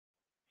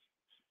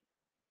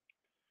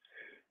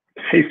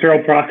Hey,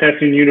 Sterile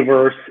Processing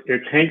Universe.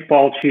 It's Hank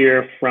Balch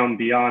here from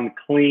Beyond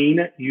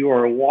Clean. You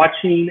are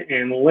watching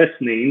and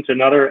listening to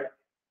another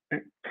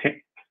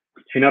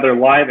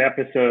live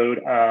episode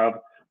of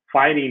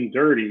Fighting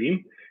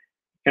Dirty.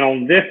 And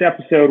on this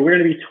episode, we're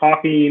going to be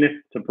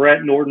talking to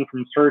Brett Norton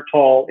from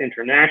Certol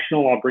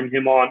International. I'll bring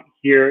him on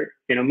here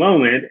in a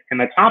moment. And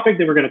the topic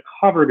that we're going to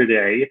cover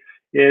today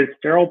is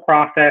sterile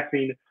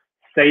processing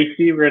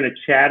safety. We're going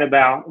to chat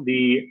about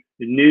the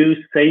new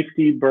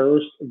Safety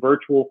Burst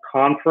virtual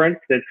conference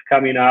that's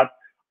coming up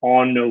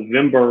on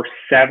November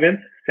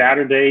 7th,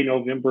 Saturday,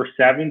 November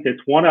 7th.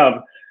 It's one of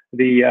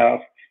the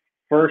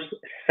first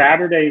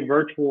Saturday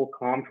virtual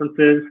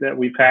conferences that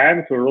we've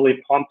had, so we're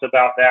really pumped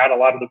about that. A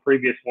lot of the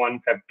previous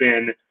ones have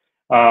been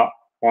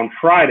on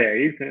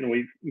Fridays, and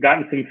we've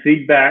gotten some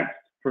feedback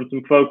from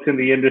some folks in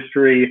the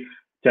industry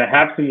to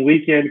have some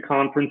weekend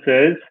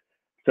conferences.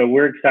 So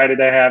we're excited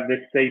to have this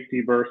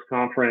Safety Burst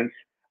conference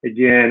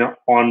again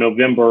on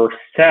November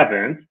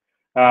 7th.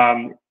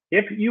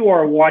 If you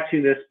are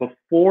watching this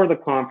before the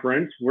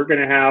conference, we're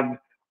going to have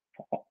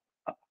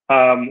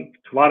a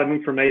lot of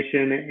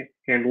information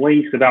and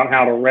links about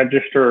how to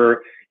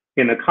register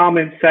in the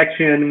comments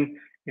section.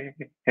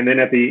 And then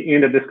at the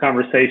end of this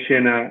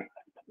conversation,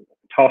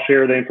 I'll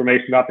share the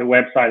information about the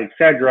website,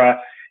 etc.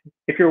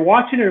 If you're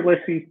watching or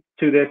listening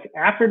to this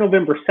after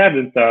November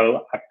 7th,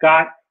 though, I've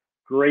got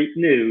great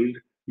news.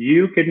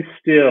 You can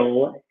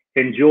still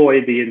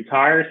enjoy the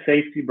entire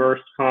Safety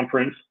Burst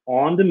conference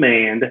on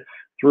demand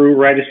through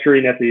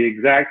registering at the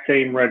exact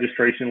same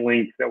registration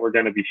links that we're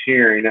going to be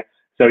sharing.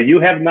 So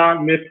you have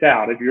not missed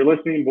out. If you're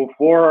listening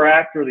before or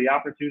after, the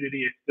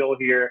opportunity is still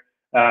here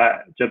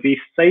to be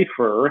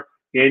safer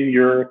in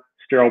your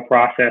sterile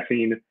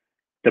processing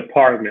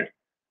department.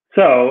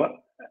 So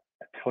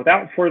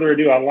without further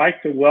ado, I'd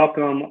like to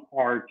welcome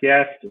our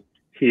guest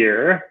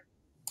here,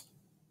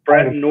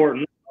 Brett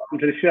Norton. Welcome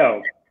to the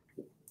show.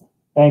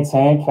 Thanks,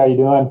 Hank. How you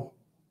doing?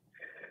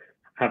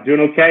 I'm doing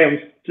okay.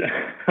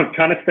 I'm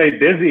trying to stay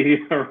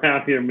busy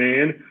around here,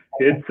 man.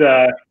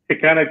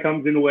 It kind of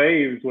comes in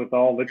waves with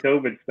all the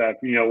COVID stuff.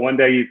 You know, one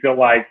day you feel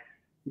like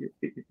you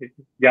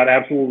got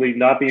absolutely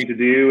nothing to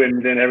do,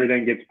 and then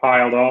everything gets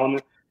piled on,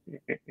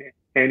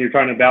 and you're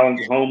trying to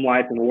balance home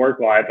life and work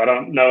life. I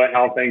don't know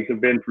how things have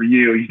been for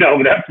you. You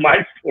know, that's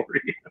my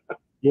story.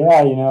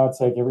 Yeah, you know,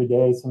 it's like every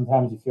day.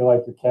 Sometimes you feel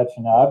like you're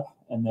catching up,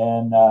 and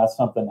then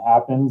something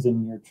happens,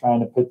 and you're trying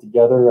to put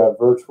together a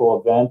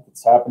virtual event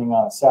that's happening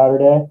on a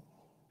Saturday.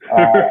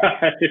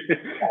 Right.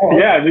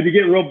 Yeah, then you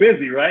get real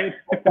busy, right?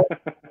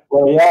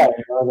 Well, yeah,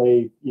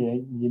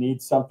 you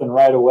need something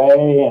right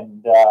away,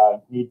 and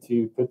need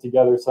to put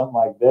together something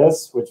like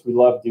this, which we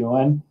love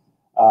doing.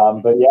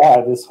 But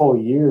yeah, this whole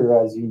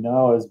year, as you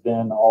know, has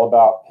been all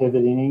about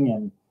pivoting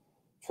and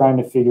trying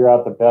to figure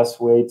out the best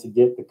way to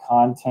get the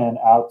content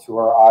out to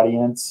our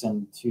audience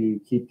and to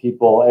keep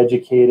people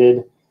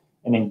educated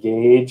and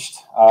engaged.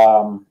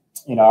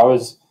 You know, I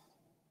was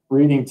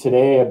reading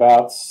today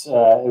about,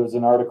 it was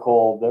an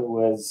article that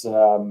was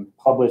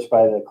published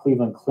by the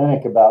Cleveland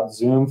Clinic about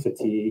Zoom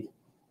fatigue.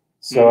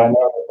 So I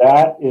know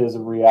that is a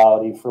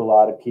reality for a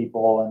lot of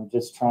people, and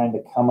just trying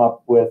to come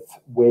up with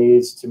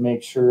ways to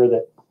make sure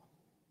that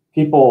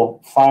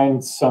people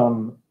find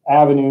some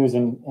avenues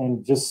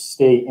and just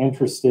stay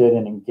interested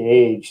and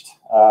engaged.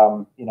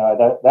 You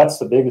know, that's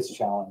the biggest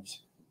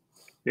challenge.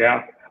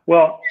 Yeah.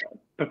 Well,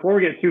 before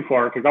we get too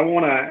far, because I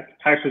want to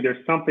actually,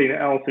 there's something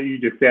else that you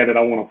just said that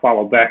I want to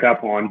follow back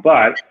up on,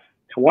 but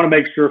I want to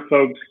make sure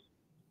folks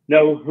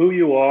know who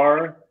you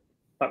are,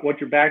 what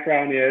your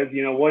background is,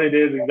 you know, what it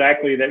is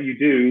exactly that you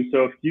do.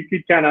 So if you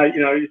could kind of,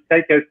 you know, just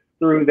take us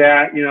through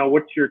that, you know,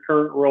 what your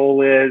current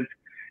role is,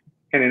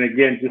 and then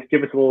again, just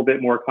give us a little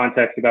bit more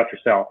context about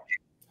yourself.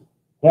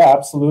 Yeah,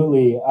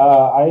 absolutely.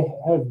 I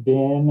have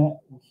been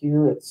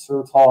here at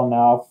Certol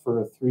now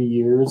for 3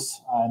 years.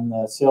 I'm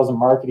the sales and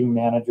marketing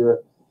manager.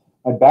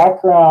 My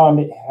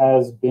background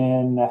has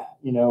been,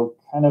 you know,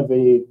 kind of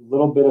a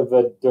little bit of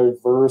a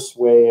diverse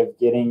way of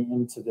getting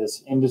into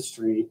this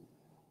industry.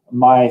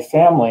 My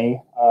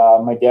family,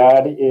 my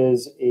dad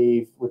is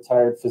a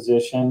retired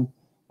physician.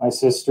 My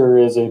sister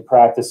is a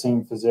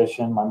practicing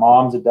physician. My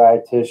mom's a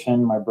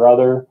dietitian. My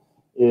brother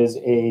is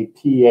a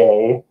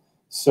PA.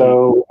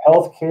 So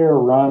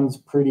healthcare runs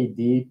pretty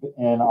deep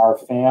in our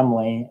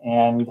family,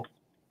 and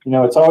you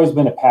know, it's always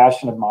been a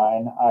passion of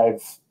mine.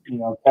 I've, you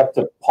know, kept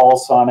a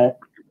pulse on it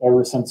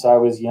ever since I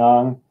was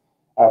young.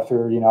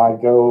 After, you know,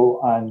 I'd go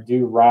on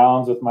do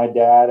rounds with my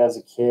dad as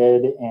a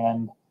kid,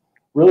 and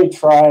really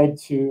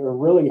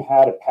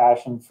had a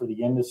passion for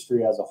the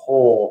industry as a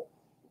whole.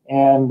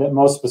 And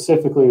most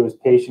specifically, it was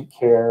patient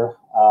care,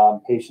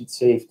 patient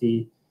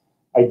safety.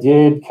 I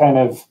did kind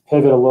of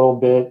pivot a little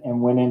bit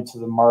and went into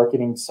the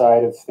marketing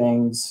side of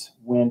things,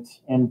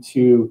 went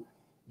into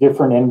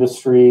different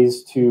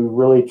industries to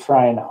really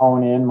try and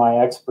hone in my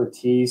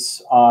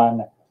expertise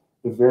on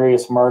the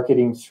various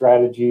marketing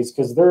strategies,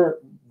 because they're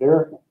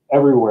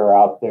everywhere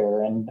out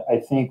there. And I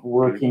think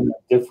working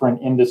in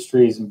different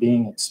industries and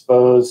being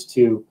exposed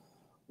to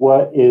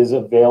what is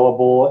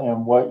available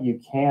and what you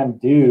can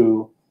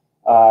do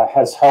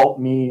has helped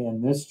me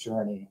in this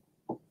journey.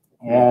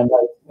 And,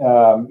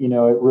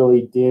 it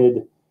really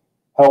did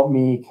help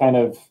me kind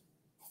of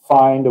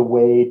find a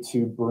way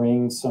to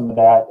bring some of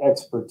that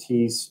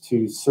expertise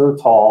to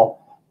Certol.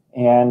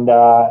 And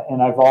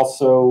I've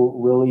also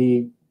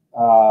really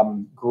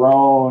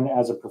grown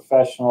as a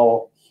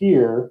professional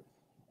here.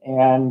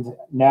 And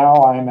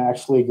now I'm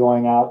actually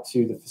going out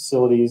to the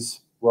facilities,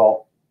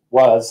 well,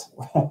 was.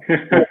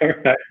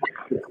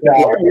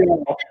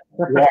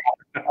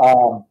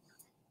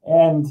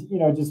 And,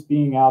 just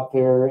being out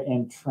there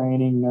and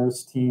training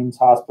nurse teams,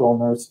 hospital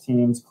nurse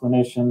teams,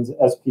 clinicians,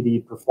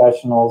 SPD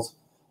professionals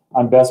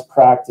on best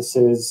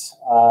practices,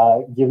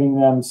 giving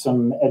them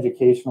some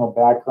educational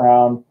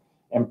background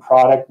and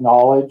product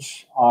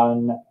knowledge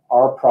on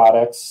our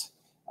products.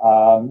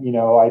 I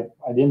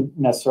didn't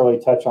necessarily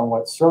touch on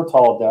what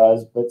Certol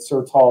does, but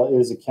Certol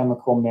is a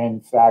chemical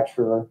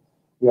manufacturer.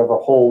 We have a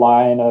whole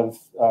line of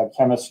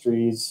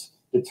chemistries,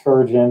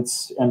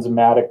 detergents,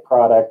 enzymatic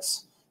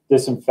products,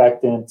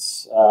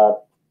 disinfectants,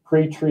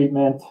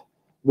 pre-treatment,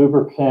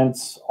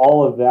 lubricants,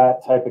 all of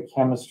that type of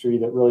chemistry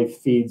that really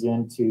feeds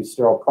into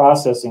sterile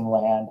processing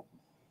land.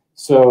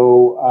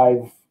 So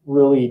I've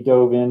really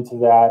dove into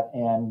that.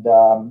 And,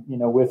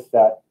 with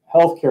that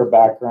healthcare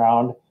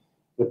background,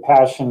 the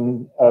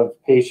passion of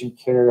patient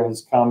care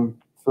has come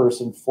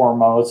first and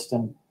foremost,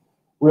 and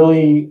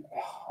really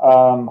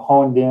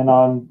honed in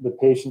on the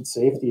patient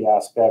safety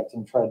aspect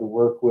and tried to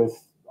work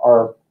with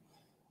our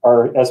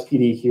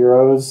SPD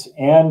heroes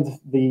and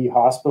the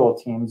hospital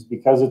teams,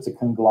 because it's a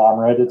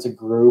conglomerate, it's a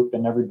group,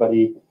 and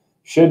everybody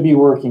should be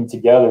working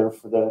together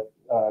for the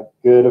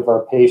good of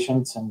our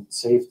patients and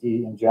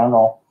safety in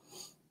general.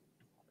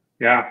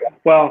 Yeah.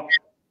 Well,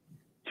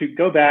 to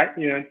go back,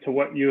 to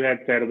what you had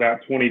said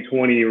about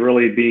 2020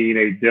 really being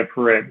a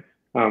different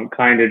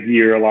kind of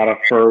year, a lot of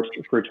firsts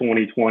for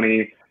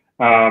 2020.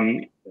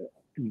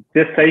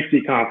 This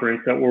safety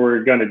conference that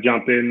we're going to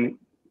jump in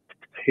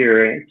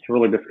here to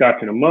really discuss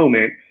in a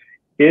moment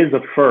is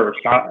a first.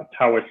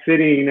 I was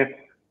sitting, it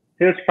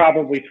was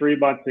probably 3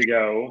 months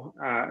ago.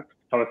 I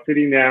was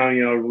sitting down,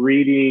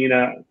 reading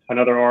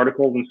another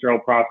article in the sterile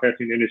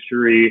processing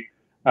industry.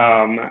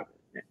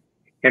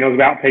 And it was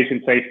about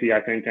patient safety, I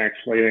think,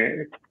 actually.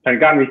 It kind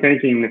of got me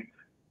thinking,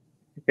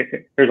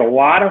 there's a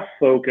lot of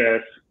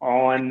focus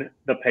on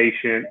the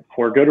patient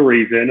for good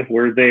reason.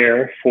 We're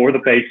there for the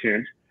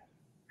patient.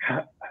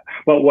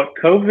 But what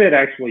COVID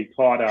actually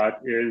taught us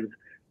is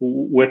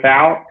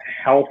without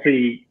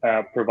healthy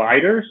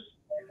providers,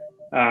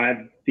 the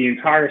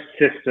entire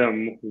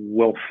system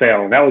will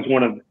fail. That was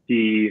one of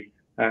the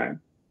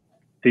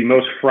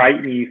most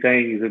frightening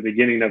things at the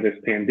beginning of this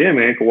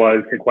pandemic,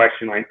 was the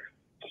question like,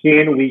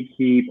 can we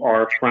keep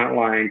our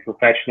frontline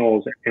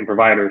professionals and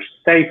providers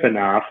safe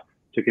enough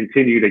to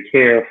continue to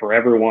care for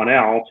everyone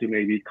else who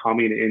may be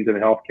coming into the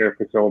healthcare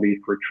facility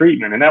for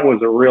treatment? And that was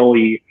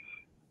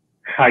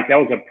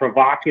a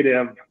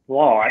provocative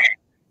thought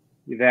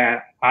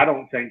that I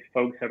don't think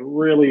folks had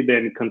really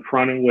been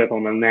confronted with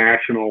on a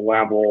national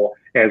level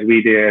as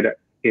we did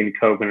in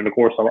COVID. And of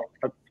course,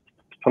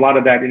 a lot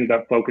of that ended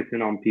up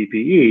focusing on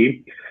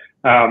PPE.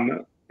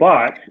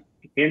 But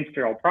in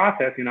sterile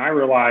processing, I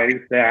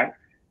realized that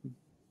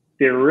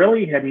there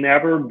really had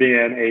never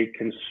been a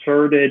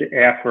concerted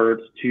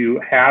effort to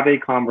have a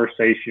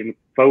conversation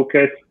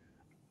focused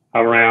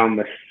around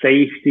the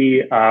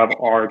safety of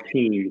our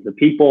teams, the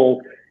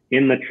people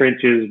in the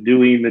trenches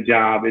doing the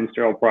job in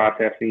sterile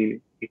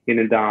processing, in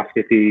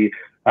endoscopy.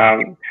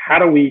 How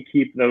do we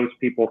keep those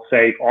people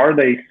safe? Are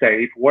they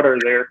safe? What are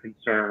their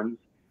concerns?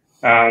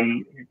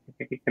 And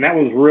that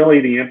was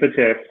really the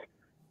impetus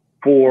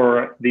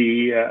for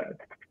the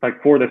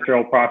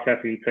sterile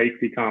processing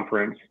safety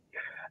conference.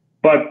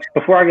 But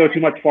before I go too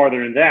much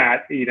farther in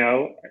that,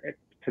 to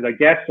the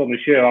guests on the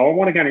show, I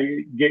want to kind of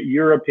get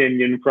your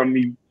opinion from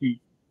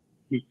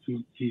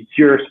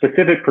your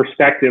specific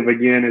perspective,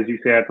 again, as you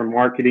said, from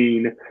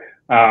marketing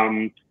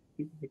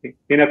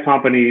in a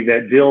company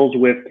that deals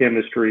with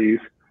chemistries,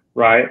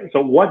 right?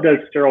 So what does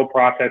sterile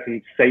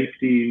processing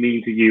safety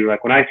mean to you?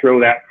 Like when I throw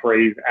that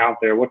phrase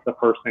out there, what's the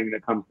first thing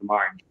that comes to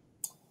mind?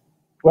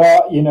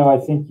 Well, I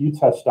think you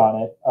touched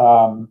on it.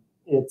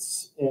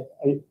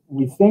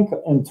 We think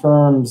in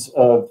terms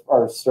of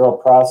our sterile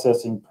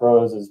processing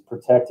pros as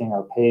protecting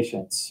our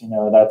patients.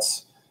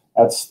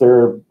 That's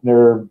their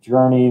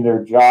journey,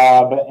 their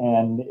job,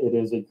 and it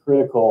is a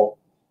critical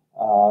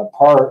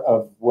part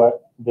of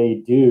what they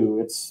do.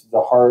 It's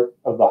the heart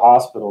of the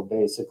hospital,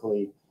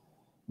 basically.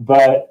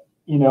 But,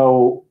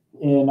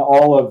 in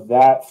all of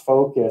that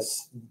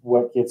focus,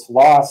 what gets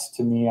lost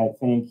to me, I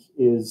think,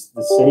 is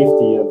the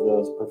safety of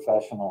those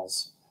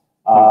professionals.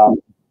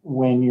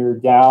 When you're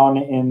down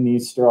in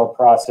these sterile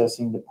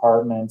processing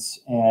departments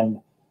and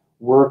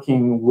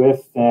working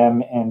with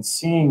them and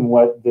seeing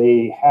what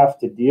they have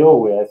to deal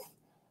with,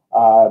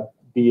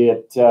 be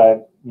it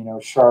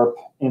sharp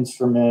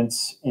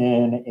instruments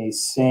in a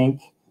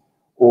sink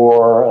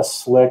or a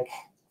slick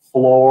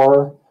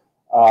floor,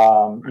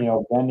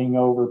 bending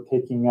over,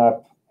 picking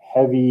up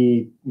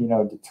heavy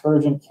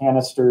detergent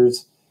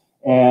canisters,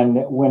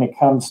 And when it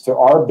comes to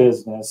our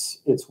business,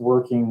 it's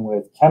working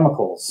with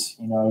chemicals.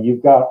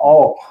 You've got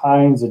all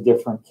kinds of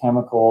different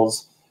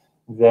chemicals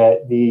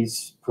that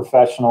these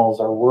professionals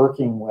are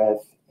working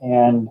with.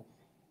 And,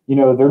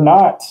 they're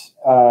not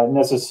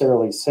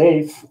necessarily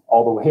safe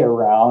all the way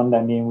around.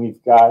 I mean,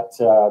 we've got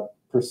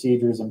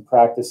procedures and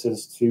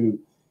practices to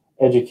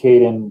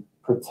educate and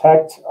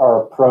protect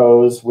our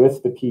pros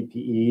with the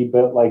PPE.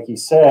 But like you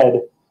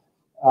said,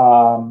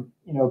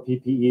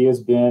 PPE has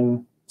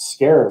been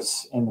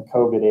scarce in the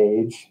COVID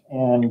age.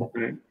 And,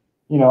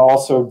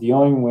 also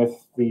dealing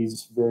with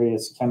these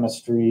various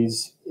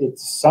chemistries, it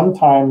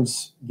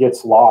sometimes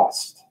gets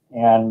lost.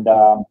 And,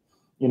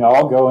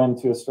 I'll go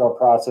into a sterile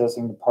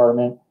processing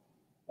department,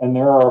 and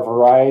there are a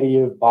variety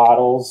of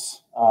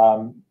bottles.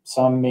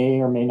 Some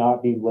may or may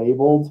not be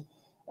labeled.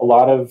 A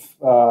lot of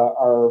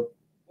our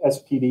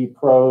SPD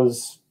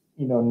pros,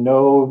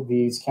 know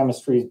these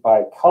chemistries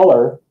by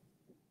color,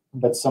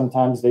 but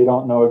sometimes they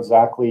don't know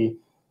exactly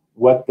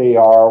what they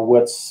are,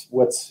 what's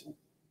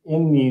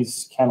in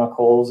these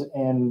chemicals,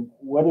 and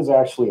what is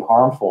actually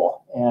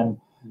harmful. And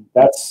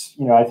that's,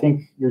 I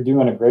think you're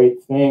doing a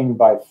great thing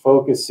by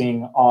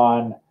focusing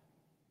on,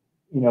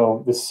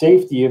 the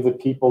safety of the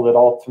people that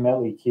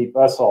ultimately keep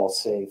us all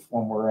safe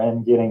when we're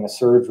in getting a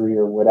surgery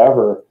or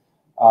whatever.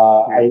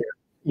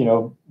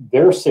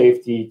 Their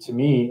safety to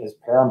me is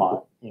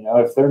paramount.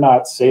 If they're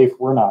not safe,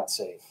 we're not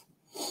safe.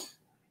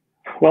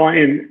 Well,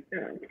 and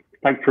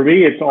like for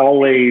me, it's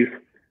always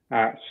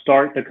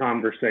start the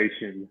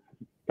conversation.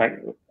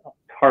 Like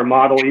our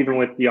model, even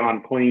with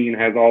Beyond Clean,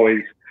 has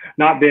always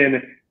not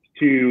been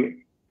to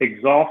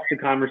exhaust the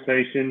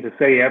conversation, to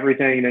say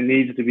everything that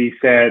needs to be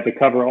said, to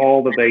cover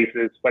all the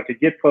bases, but to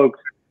get folks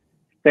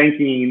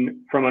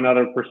thinking from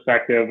another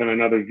perspective and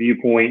another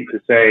viewpoint to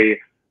say,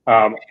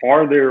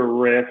 are there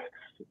risks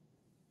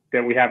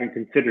that we haven't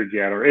considered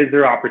yet? Or is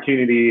there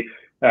opportunity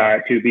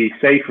to be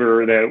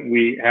safer that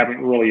we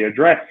haven't really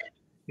addressed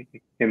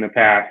in the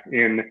past?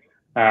 And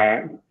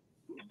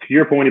to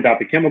your point about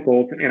the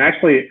chemicals, and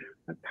actually,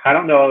 I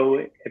don't know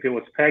if it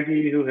was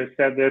Peggy who has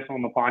said this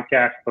on the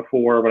podcast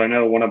before, but I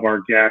know one of our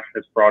guests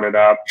has brought it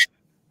up.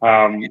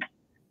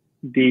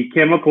 The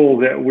chemicals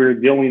that we're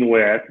dealing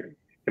with,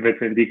 if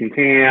it's in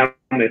decontam,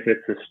 if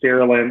it's the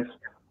sterilants,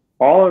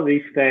 all of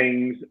these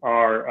things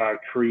are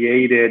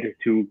created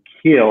to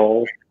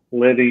kill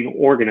living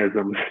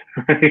organisms.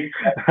 Right?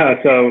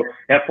 So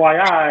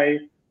FYI,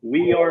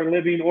 we are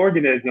living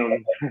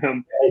organisms.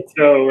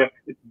 So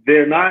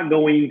they're not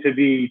going to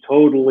be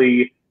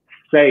totally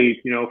safe,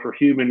 for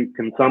human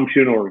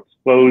consumption or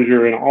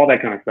exposure and all that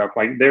kind of stuff.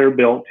 Like they're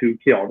built to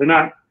kill. They're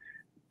not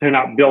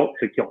built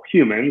to kill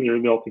humans. They're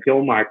built to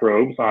kill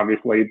microbes,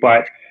 obviously.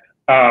 But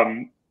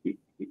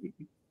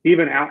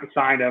even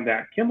outside of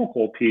that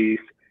chemical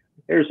piece,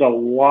 there's a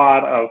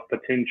lot of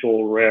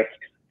potential risks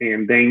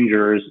and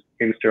dangers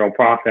in sterile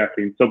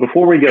processing. So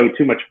before we go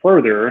too much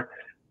further,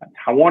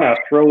 I want to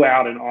throw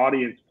out an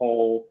audience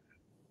poll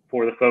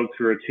for the folks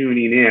who are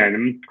tuning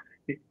in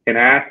and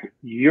ask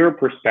your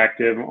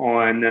perspective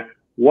on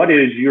what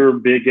is your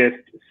biggest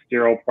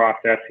sterile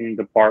processing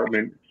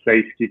department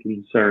safety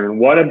concern.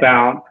 What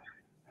about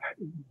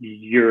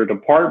your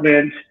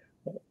department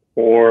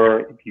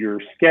or your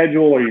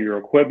schedule or your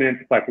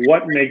equipment? Like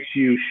what makes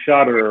you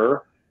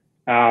shudder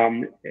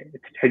as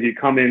you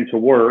come into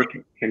work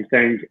and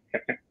think,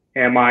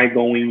 am I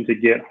going to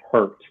get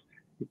hurt?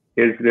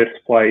 Is this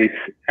place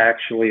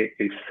actually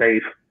a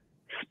safe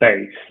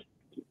space?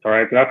 All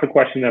right, so that's a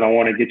question that I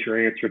want to get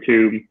your answer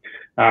to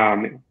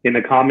in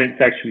the comment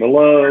section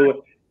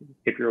below.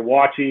 If you're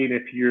watching,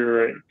 if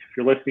you're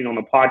listening on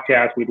the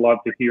podcast, we'd love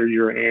to hear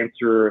your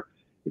answer.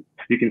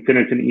 You can send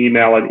us an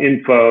email at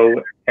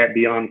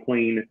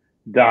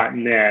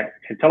info@beyondclean.net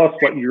and tell us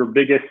what your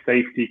biggest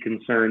safety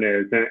concern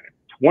is. And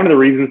one of the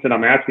reasons that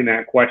I'm asking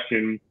that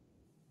question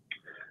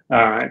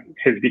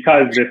is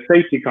because this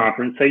safety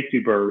conference, Safety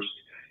Burst,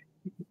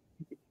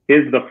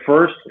 is the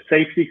first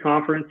safety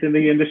conference in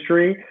the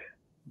industry,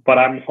 but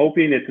I'm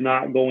hoping it's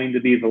not going to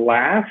be the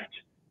last.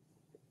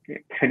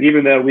 And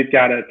even though we've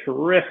got a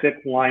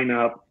terrific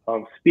lineup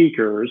of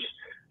speakers,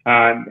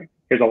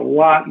 there's a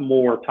lot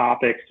more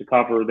topics to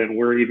cover than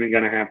we're even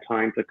going to have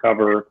time to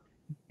cover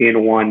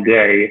in one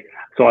day.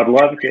 So I'd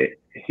love to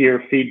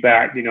hear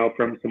feedback,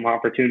 from some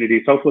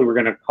opportunities. Hopefully we're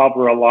going to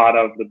cover a lot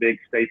of the big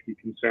safety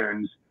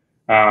concerns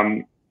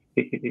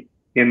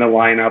in the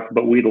lineup,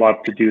 but we'd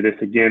love to do this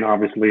again,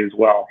 obviously, as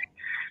well.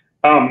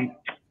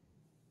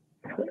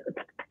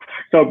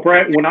 So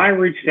Brett, when I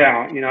reached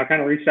out, I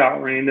kind of reached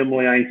out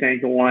randomly, I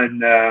think one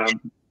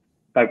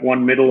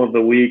middle of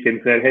the week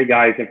and said, hey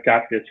guys, I've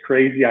got this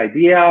crazy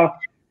idea.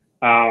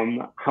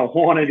 I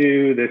want to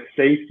do this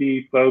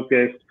safety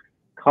focused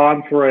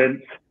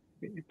conference.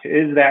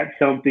 Is that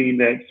something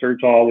that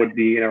Certol would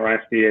be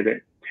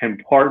interested in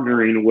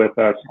partnering with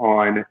us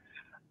on?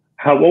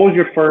 What was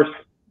your first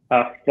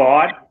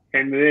thought?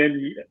 And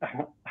then,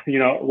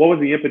 what was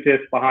the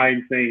impetus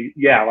behind saying,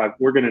 yeah, like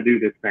we're going to do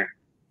this thing?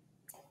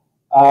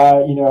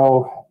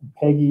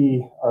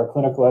 Peggy, our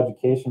clinical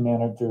education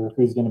manager,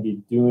 who's going to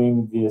be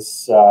doing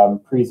this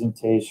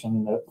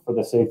presentation for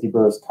the Safety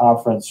Burst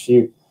Conference,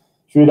 she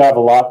would have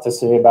a lot to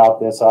say about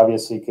this,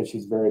 obviously, because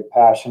she's very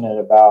passionate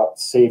about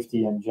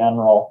safety in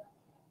general.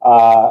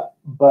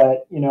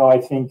 But I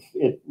think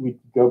we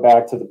go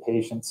back to the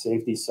patient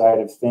safety side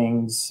of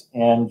things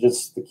and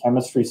just the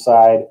chemistry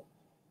side,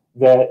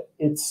 that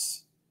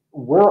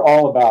we're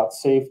all about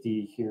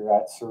safety here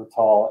at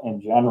Certol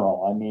in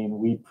general. I mean,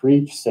 we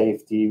preach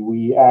safety.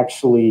 We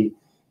actually,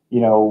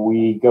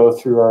 we go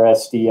through our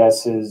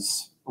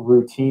SDSs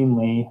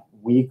routinely,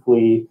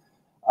 weekly,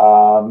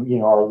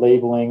 our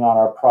labeling on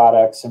our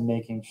products and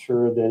making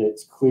sure that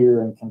it's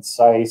clear and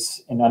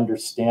concise and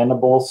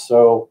understandable.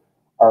 So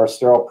our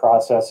sterile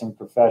processing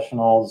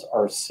professionals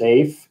are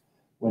safe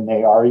when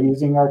they are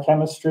using our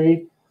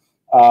chemistry.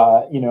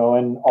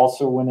 And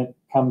also when it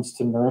comes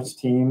to nurse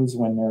teams,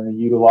 when they're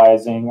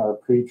utilizing our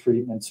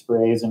pre-treatment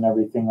sprays and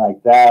everything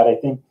like that, I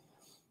think,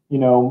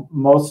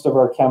 most of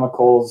our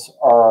chemicals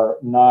are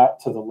not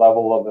to the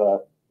level of a,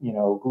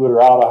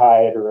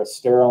 glutaraldehyde or a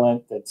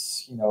sterilant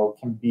that's,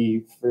 can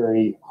be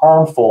very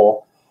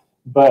harmful.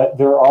 But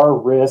there are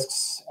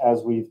risks,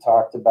 as we've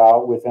talked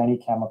about, with any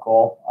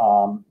chemical.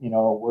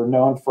 We're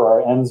known for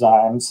our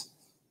enzymes.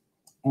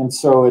 And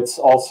so it's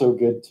also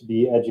good to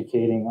be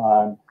educating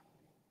on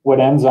what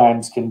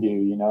enzymes can do.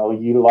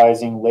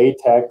 Utilizing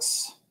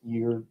latex,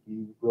 you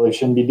really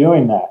shouldn't be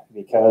doing that,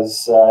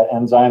 because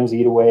enzymes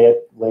eat away at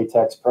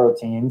latex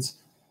proteins.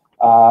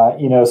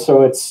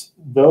 So it's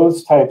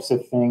those types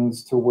of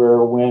things to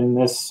where when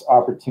this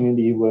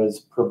opportunity was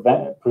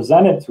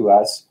presented to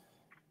us,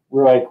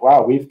 we're like,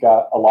 wow, we've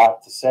got a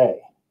lot to say.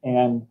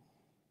 And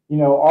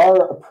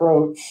our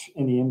approach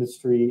in the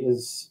industry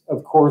is,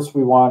 of course,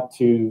 we want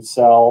to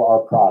sell our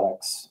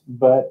products,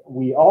 but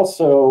we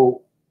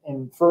also,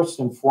 and first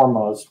and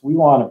foremost, we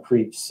want to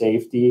preach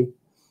safety.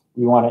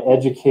 We want to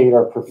educate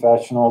our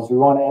professionals. We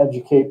want to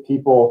educate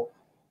people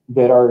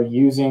that are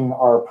using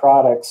our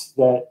products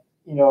that,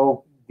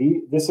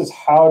 this is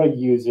how to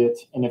use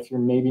it. And if you're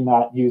maybe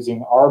not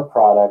using our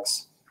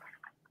products,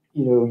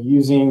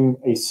 using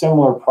a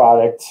similar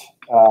product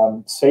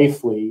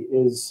safely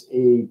is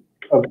a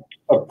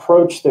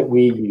approach that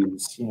we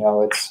use.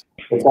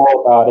 It's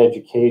all about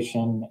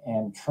education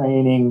and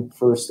training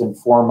first and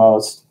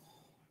foremost.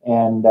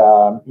 And,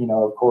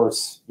 of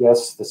course,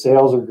 yes, the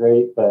sales are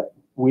great, but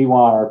we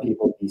want our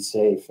people to be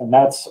safe. And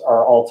that's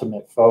our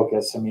ultimate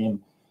focus. I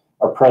mean,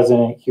 our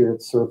president here at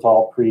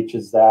Certol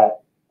preaches that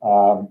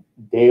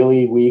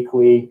daily,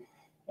 weekly.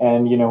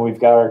 And, we've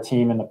got our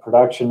team in the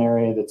production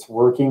area that's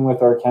working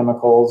with our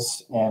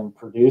chemicals and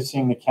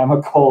producing the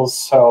chemicals.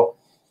 So,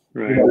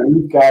 right.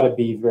 We've got to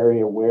be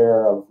very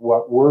aware of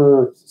what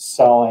we're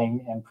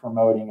selling and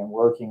promoting and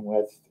working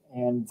with.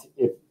 And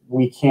if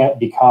we can't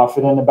be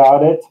confident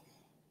about it,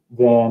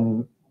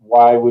 then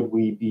why would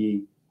we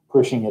be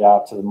pushing it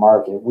out to the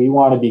market? We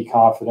want to be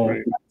confident,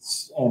 right,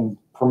 and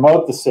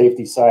promote the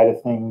safety side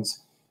of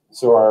things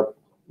so our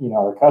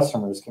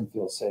customers can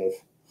feel safe.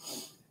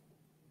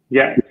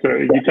 Yeah, so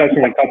you touched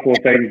on a couple of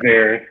things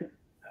there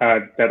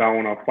that I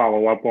want to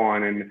follow up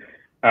on. And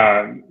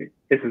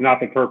this is not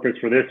the purpose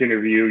for this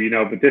interview,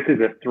 but this is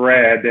a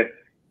thread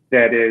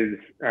that is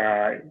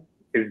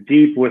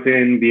deep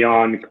within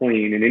Beyond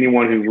Clean. And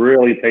anyone who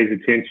really pays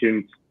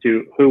attention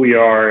to who we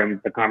are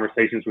and the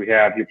conversations we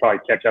have, you'll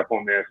probably catch up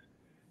on this,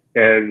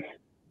 is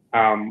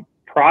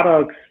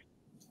products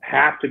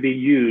have to be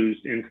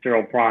used in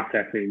sterile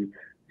processing.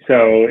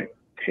 So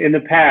in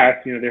the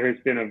past, there has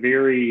been a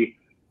very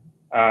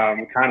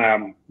kind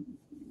of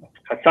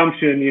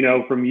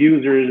assumption, from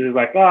users is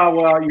like, oh,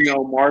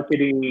 well,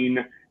 marketing's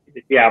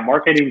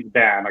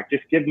bad. Like,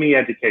 just give me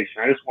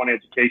education. I just want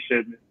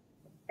education.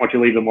 I want you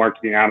to leave the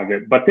marketing out of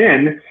it. But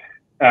then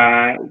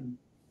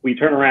we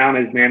turn around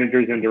as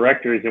managers and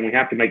directors and we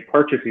have to make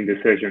purchasing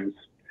decisions.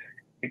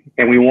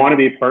 And we want to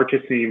be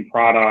purchasing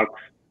products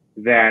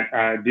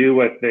that do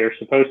what they're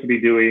supposed to be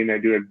doing. They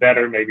do it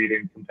better maybe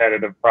than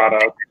competitive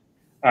products.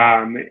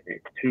 And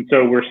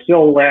so we're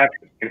still left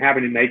in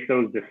having to make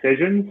those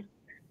decisions.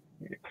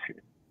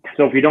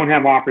 So if we don't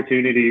have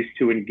opportunities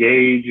to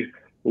engage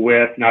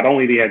with not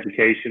only the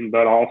education,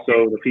 but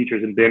also the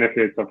features and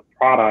benefits of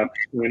products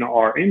in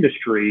our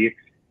industry,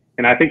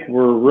 and I think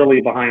we're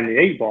really behind the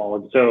eight ball.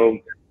 And so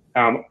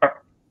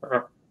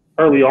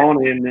early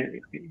on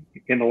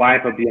in the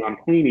life of Beyond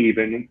Clean,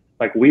 even,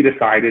 like, we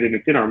decided, and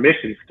it's in our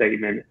mission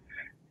statement,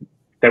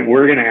 that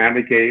we're going to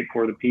advocate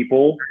for the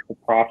people, the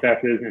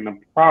processes, and the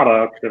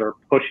products that are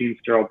pushing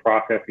sterile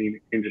processing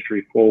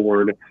industry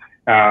forward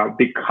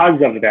because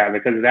of that,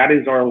 because that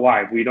is our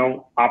life. We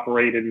don't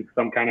operate in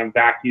some kind of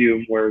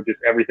vacuum where just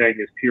everything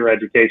is pure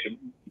education.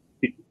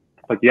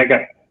 Like, you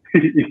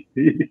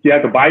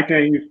have to buy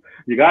things,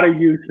 you got to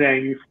use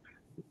things.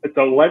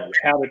 So let's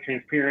have a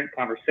transparent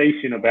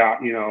conversation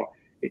about,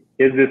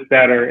 is this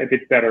better? If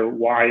it's better,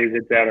 why is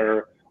it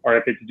better? Or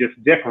if it's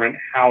just different,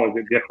 how is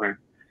it different?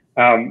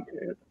 So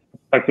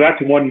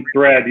that's one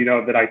thread,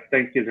 that I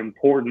think is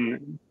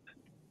important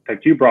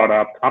that you brought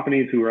up,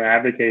 companies who are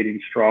advocating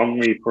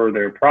strongly for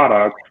their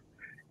products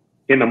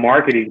in the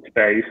marketing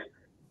space,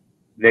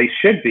 they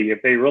should be.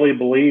 If they really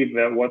believe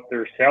that what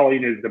they're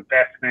selling is the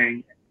best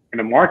thing in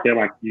the market,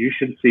 like, you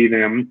should see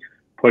them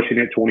pushing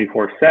it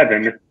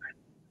 24/7,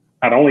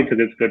 not only because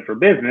it's good for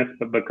business,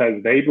 but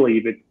because they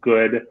believe it's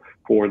good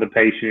for the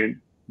patient,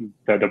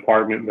 the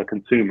department, the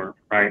consumer,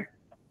 right?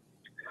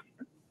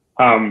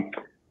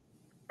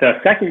 The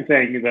second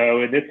thing,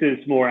 though, and this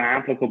is more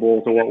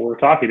applicable to what we're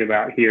talking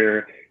about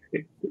here,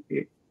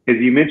 is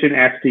you mentioned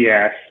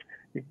SDS,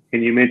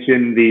 and you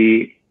mentioned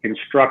the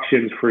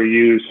instructions for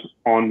use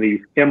on these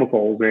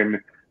chemicals. And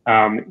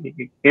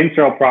in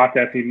sterile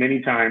processing,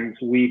 many times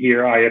we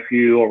hear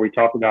IFU, or we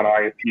talk about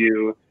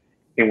IFU,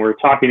 and we're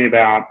talking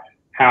about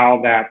how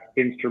that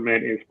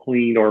instrument is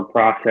cleaned or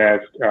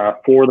processed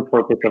for the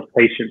purpose of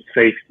patient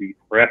safety.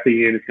 For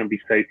FEN, it's going to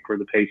be safe for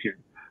the patient.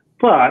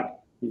 But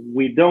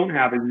we don't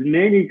have as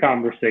many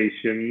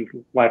conversations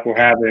like we're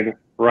having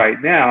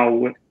right now,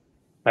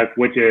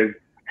 which is,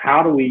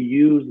 how do we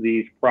use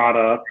these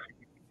products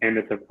and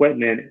this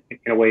equipment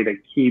in a way that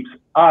keeps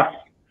us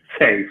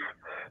safe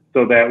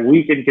so that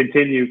we can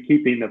continue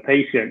keeping the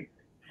patient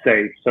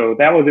safe? So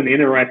that was an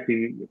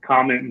interesting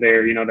comment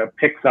there, that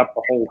picks up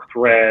the whole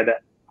thread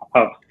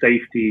of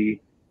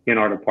safety in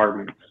our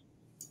departments.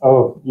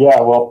 Oh,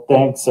 yeah. Well,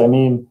 thanks. I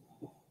mean,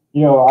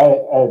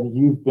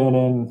 you've been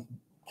in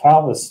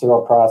countless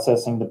sterile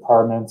processing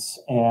departments,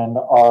 and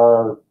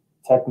our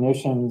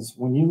technicians,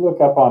 when you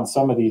look up on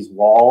some of these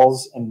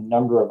walls and the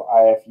number of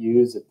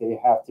IFUs that they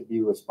have to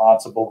be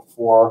responsible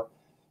for,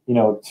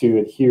 to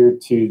adhere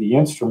to the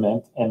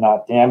instrument and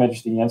not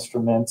damage the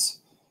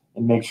instruments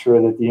and make sure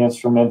that the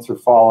instruments are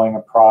following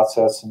a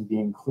process and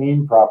being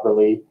cleaned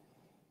properly,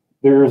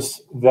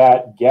 there's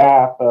that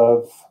gap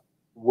of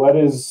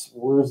where's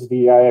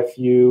the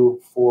IFU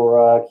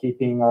for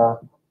keeping our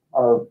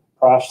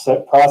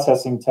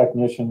processing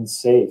technicians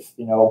safe?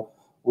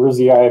 Where's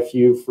the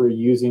IFU for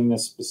using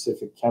this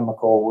specific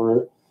chemical?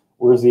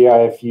 Where's the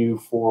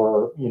IFU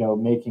for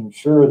making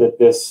sure that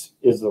this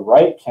is the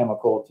right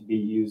chemical to be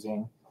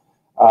using?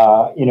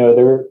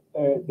 There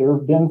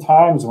have been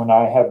times when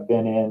I have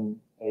been in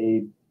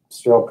a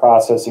sterile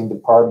processing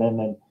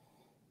department, and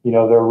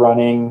they're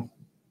running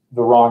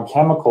the wrong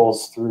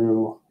chemicals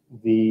through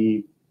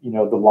the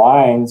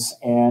lines,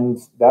 and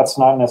that's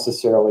not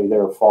necessarily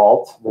their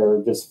fault.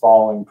 They're just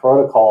following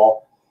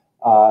protocol.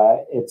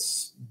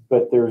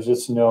 But there's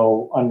just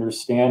no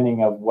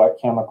understanding of what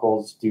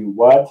chemicals do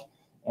what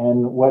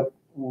and what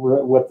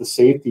the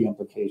safety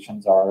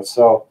implications are.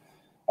 So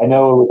I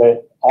know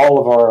that all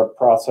of our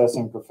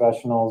processing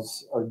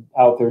professionals are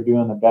out there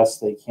doing the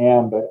best they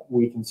can, but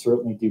we can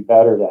certainly do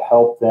better to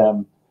help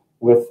them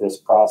with this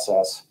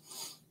process.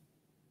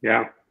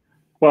 Yeah.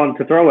 Well, and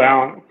to throw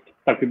out,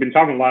 like, we've been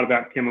talking a lot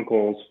about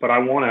chemicals, but I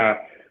want to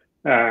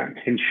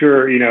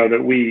ensure,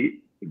 that we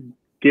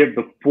give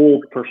the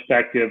full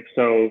perspective.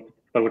 So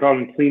we're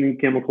talking cleaning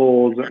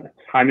chemicals.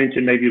 I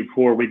mentioned maybe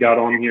before we got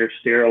on here,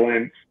 Sterile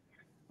is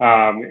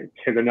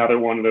another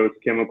one of those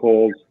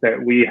chemicals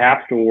that we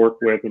have to work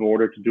with in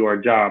order to do our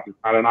job. It's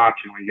not an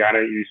option. We got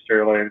to use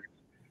Sterile,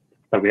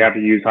 but we have to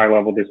use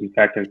high-level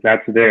disinfectants.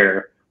 That's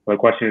there. But the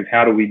question is,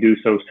 how do we do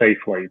so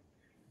safely?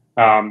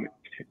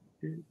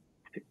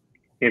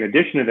 In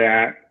addition to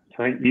that,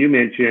 you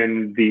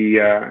mentioned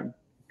the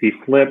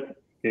flip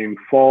and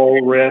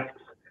fall risks.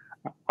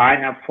 I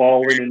have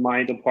fallen in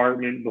my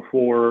department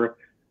before.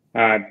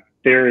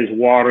 There is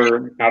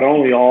water not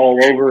only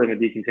all over in the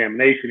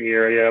decontamination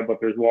area, but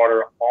there's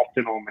water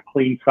often on the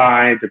clean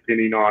side,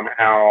 depending on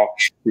how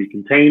the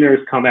containers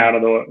come out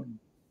of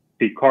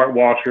the cart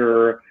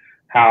washer,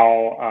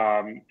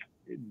 how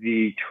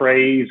the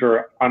trays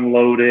are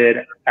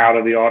unloaded out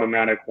of the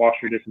automatic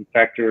washer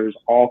disinfectors.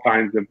 All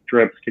kinds of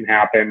drips can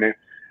happen,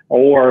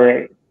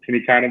 or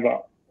any kind of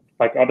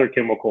like other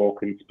chemical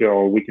can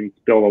spill. We can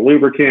spill the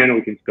lubricant,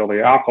 we can spill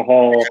the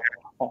alcohol.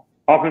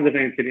 All kinds of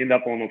things can end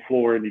up on the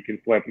floor and you can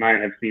flip. And I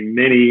have seen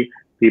many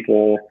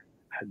people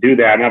do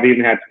that. And I've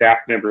even had staff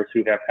members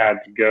who have had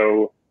to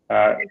go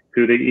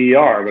to the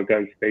ER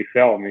because they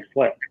fell and they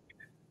slipped.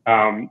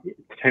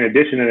 In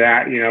addition to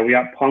that, we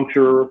got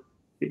puncture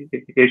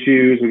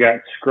issues, we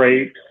got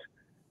scrapes.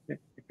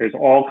 There's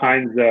all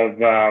kinds of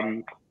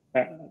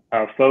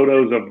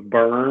photos of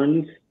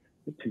burns.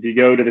 If you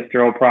go to the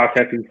sterile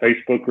processing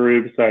Facebook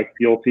groups,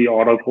 you'll see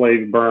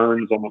autoclave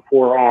burns on the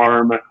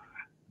forearm.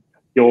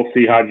 You'll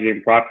see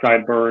hydrogen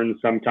peroxide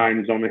burns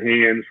sometimes on the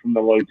hands from the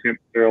low temp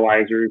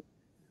sterilizers.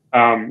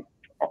 There's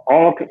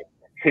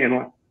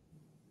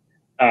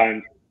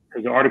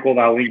an article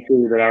that I linked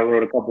to that I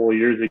wrote a couple of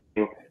years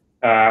ago.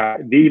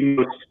 The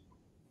most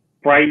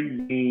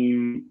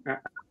frightening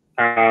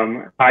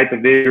type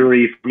of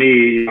injury for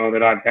me,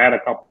 that I've had a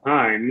couple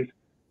times,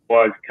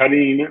 was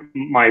cutting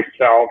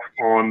myself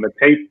on the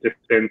tape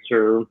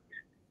dispenser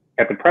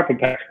at the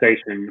Prep-A-Pack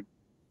station,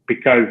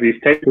 because these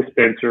tape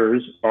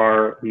dispensers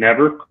are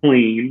never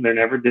clean, they're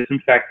never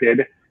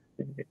disinfected.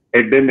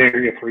 They've been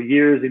there for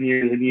years and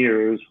years and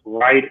years,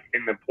 right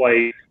in the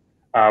place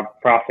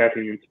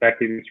processing,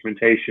 inspecting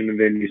instrumentation, and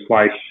then you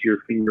slice your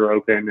finger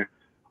open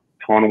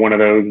on one of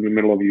those in the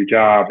middle of your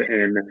job,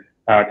 and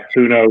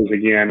who knows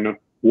again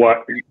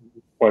what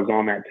was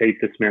on that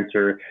tape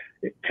dispenser.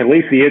 At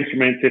least the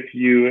instruments, if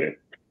you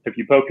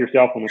poke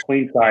yourself on the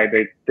clean side,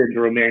 they send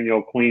through a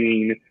manual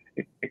cleaning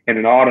and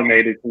an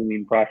automated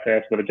cleaning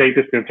process, but a tape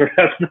dispenser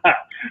has not.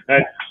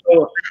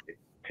 So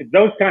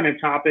those kind of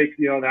topics,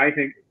 I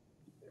think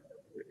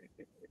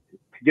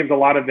gives a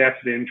lot of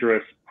vested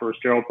interest for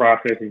sterile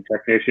processing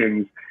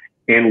technicians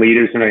and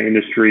leaders in our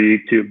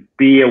industry to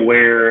be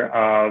aware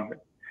of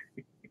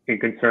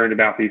and concerned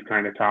about these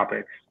kind of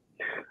topics.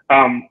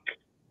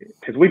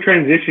 As we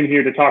transition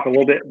here to talk a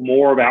little bit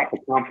more about the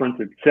conference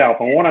itself,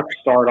 I want to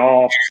start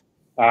off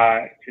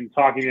in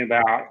talking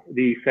about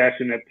the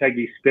session that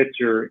Peggy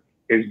Spitzer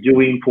is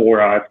doing for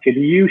us. Could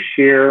you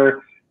share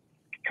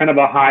kind of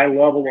a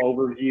high-level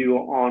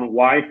overview on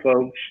why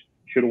folks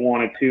should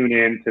want to tune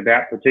in to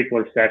that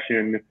particular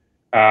session?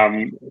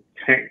 And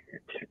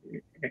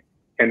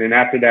then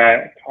after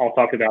that, I'll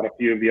talk about a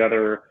few of the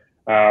other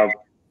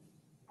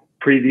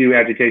preview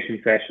education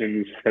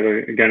sessions that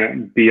are going to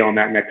be on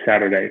that next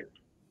Saturday.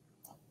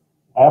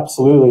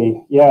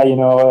 Absolutely. Yeah,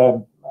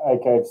 as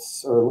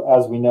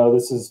we know,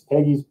 this is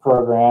Peggy's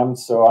program,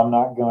 so I'm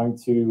not going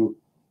to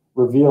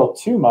reveal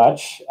too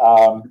much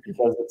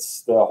because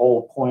it's the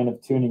whole point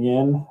of tuning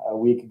in a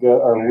week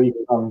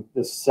from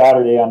this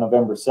Saturday on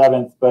November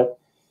 7th. But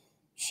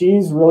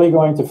she's really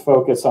going to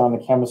focus on the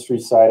chemistry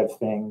side of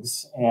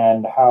things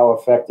and how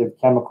effective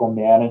chemical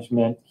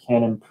management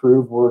can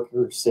improve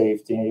worker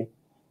safety,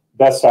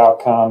 best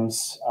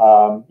outcomes,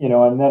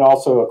 and then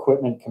also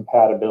equipment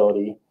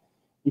compatibility.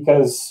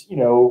 Because,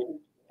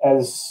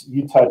 as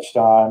you touched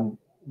on,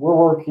 we're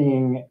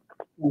working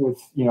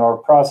with, our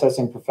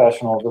processing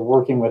professionals are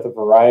working with a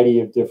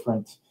variety of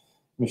different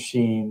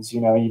machines.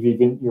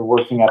 You're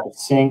working at the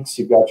sinks,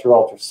 you've got your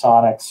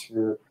ultrasonics,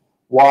 your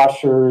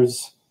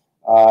washers,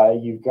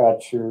 you've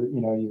got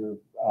your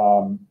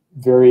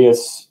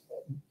various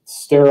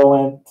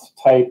sterilant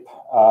type,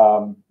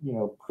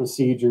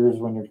 procedures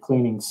when you're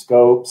cleaning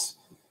scopes.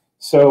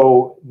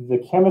 So the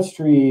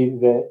chemistry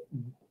that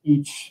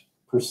each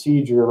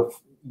procedure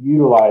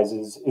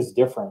utilizes is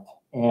different.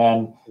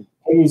 And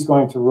Peggy's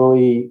going to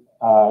really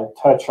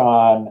touch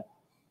on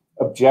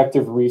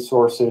objective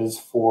resources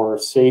for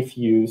safe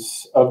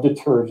use of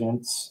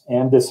detergents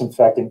and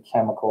disinfectant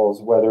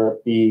chemicals, whether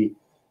it be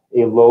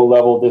a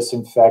low-level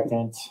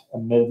disinfectant, a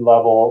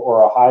mid-level,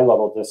 or a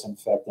high-level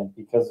disinfectant,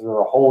 because there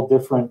are a whole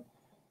different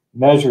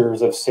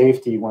measures of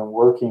safety when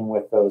working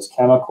with those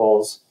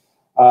chemicals.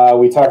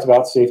 We talked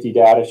about safety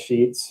data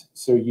sheets,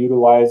 so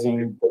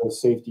utilizing those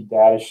safety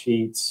data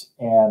sheets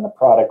and the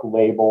product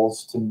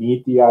labels to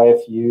meet the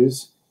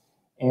IFUs.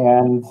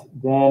 And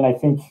then I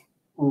think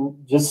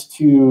just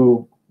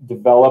to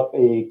develop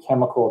a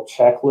chemical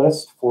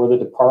checklist for the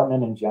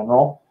department in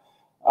general.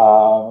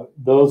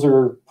 Those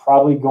are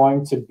probably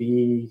going to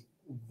be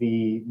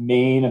the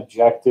main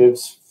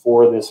objectives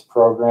for this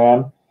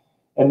program.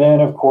 And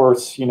then, of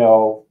course,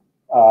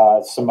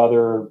 some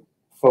other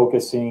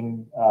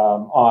focusing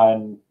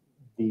on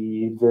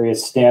the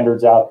various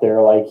standards out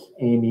there like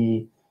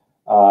AMI,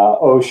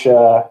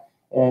 OSHA,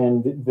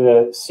 and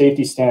the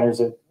safety standards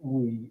that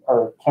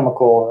our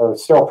chemical or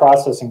sterile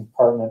processing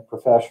department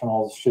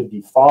professionals should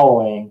be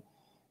following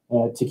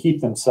to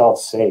keep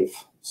themselves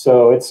safe.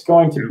 So it's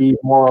going to be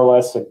more or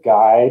less a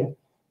guide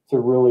to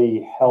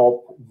really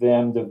help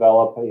them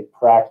develop a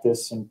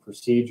practice and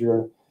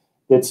procedure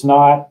that's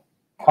not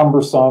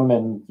cumbersome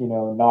and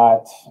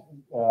not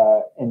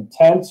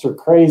intense or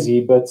crazy,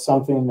 but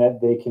something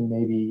that they can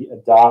maybe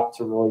adopt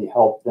to really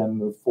help them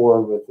move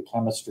forward with the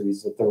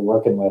chemistries that they're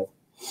working with.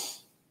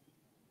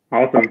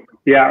 Awesome.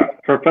 Yeah,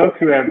 for folks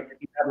who have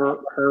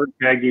never heard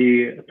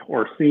Peggy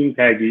or seen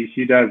Peggy,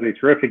 she does a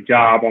terrific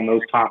job on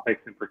those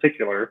topics in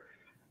particular.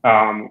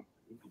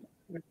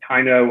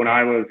 Kind of when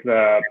I was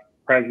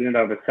president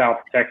of the South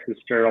Texas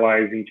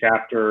Sterilizing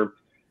chapter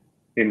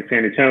in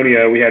San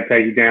Antonio, we had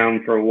Peggy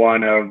down for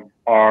one of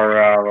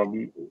our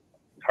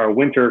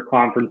winter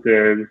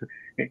conferences,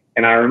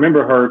 and I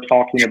remember her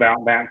talking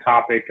about that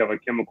topic of a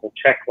chemical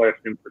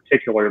checklist in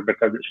particular,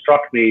 because it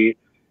struck me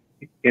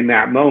in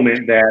that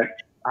moment that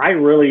I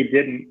really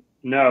didn't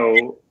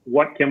know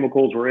what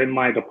chemicals were in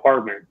my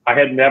department. I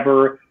had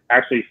never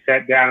actually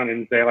sat down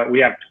and say, like, we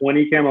have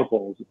 20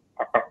 chemicals,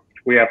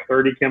 we have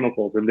 30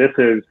 chemicals, and this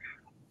is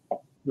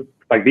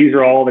like, these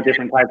are all the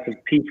different types of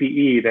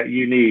PPE that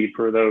you need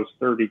for those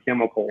 30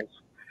 chemicals.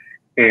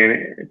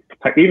 And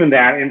even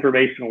that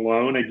information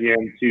alone,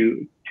 again,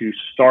 to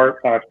start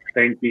us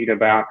thinking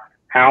about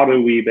how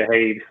do we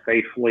behave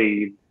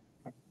safely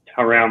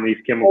around these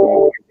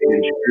chemicals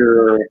and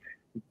ensure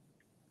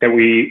that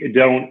we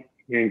don't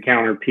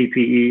encounter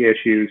PPE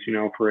issues,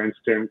 for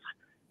instance,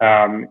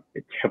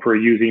 for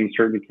using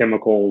certain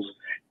chemicals.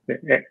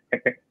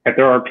 If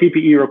there are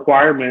PPE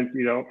requirements,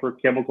 for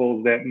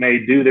chemicals that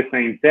may do the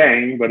same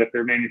thing, but if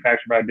they're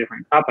manufactured by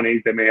different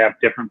companies, they may have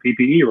different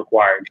PPE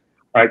required,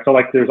 right? So,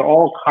 like, there's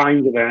all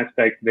kinds of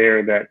aspects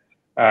there that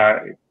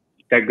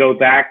that go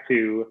back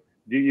to,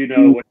 do you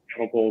know what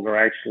chemicals are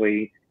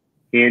actually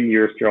in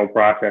your sterile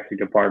processing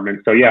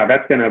department? So yeah,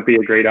 that's going to be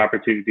a great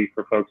opportunity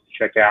for folks to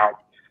check out.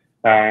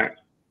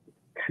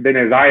 Then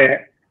as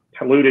I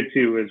alluded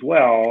to as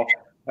well,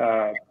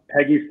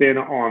 Peggy's been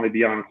on the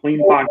Beyond Clean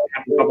podcast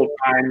a couple of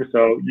times,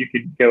 so you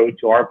could go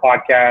to our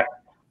podcast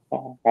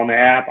on the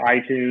app,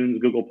 iTunes,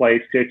 Google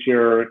Play,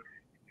 Stitcher,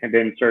 and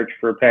then search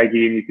for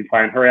Peggy, and you can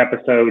find her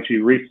episode. She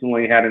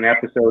recently had an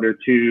episode or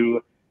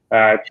two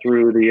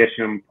through the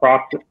Isham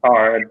process,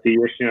 or the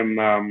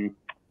Isham,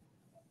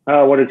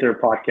 what is their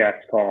podcast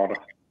called?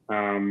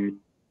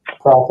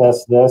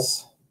 Process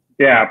This.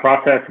 Yeah,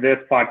 Process This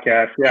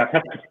podcast.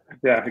 Yeah,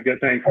 yeah, good,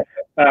 thanks.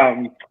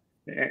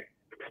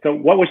 So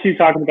what was she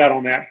talking about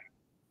on that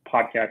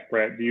podcast,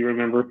 Brett? Do you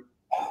remember?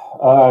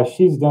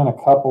 She's done a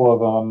couple of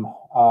them.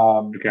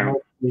 Okay.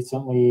 Most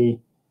recently,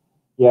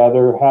 yeah,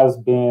 there has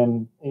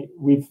been,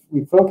 we've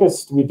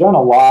done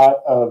a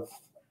lot of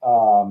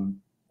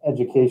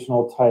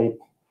educational type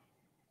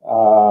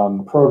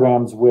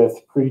programs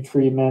with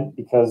pre-treatment,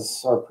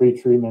 because our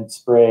pre-treatment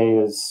spray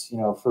is, you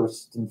know,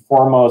 first and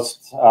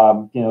foremost,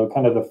 you know,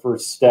 kind of the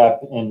first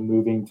step in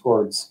moving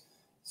towards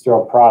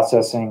sterile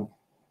processing.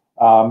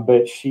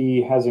 But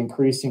she has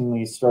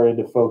increasingly started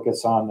to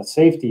focus on the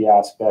safety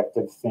aspect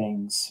of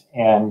things.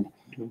 And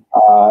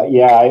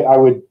yeah, I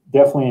would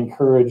definitely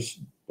encourage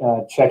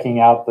checking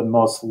out the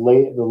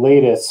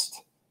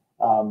latest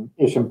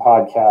Isham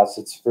podcast.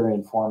 It's very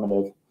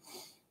informative.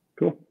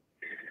 Cool.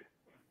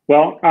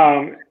 Well,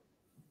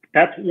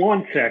 that's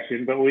one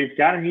session, but we've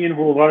got a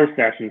handful of other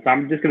sessions.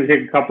 I'm just going to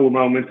take a couple of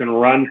moments and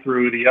run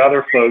through the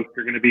other folks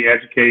who are going to be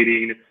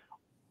educating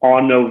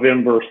on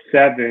November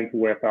 7th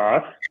with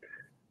us.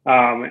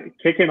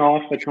 Kicking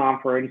off the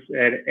conference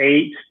at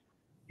 8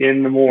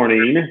 in the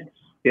morning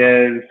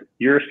is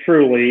yours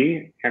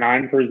truly, and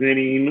I'm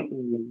presenting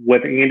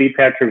with Andy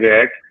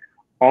Petrovic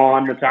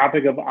on the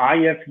topic of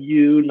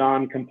IFU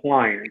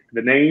noncompliance.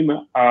 The name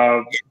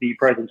of the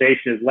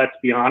presentation is Let's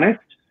Be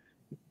Honest.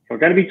 We're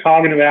going to be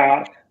talking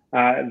about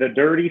the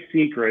dirty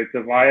secrets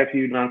of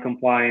IFU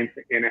noncompliance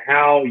and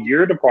how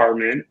your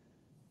department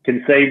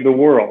can save the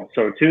world.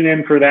 So tune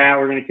in for that.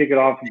 We're going to kick it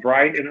off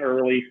bright and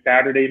early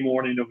Saturday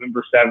morning,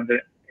 November 7th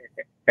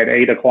at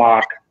 8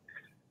 o'clock.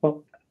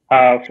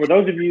 For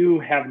those of you who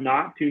have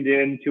not tuned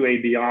in to a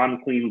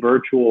Beyond Clean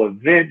virtual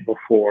event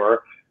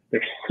before,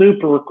 they're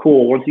super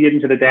cool. Once you get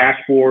into the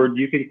dashboard,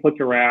 you can click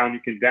around, you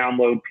can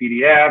download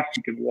PDFs,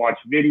 you can watch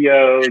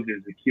videos,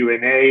 there's a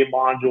Q&A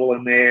module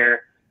in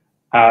there.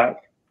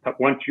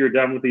 Once you're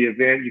done with the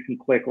event, you can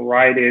click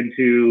right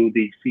into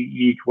the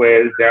CE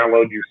quiz,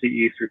 download your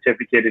CE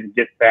certificate, and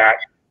get that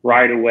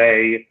right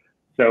away.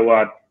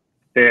 So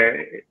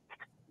it's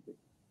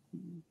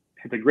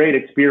a great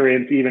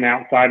experience even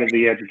outside of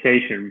the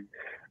education.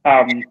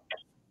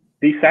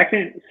 The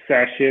second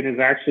session is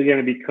actually going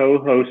to be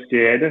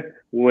co-hosted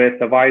with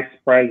the Vice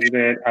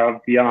President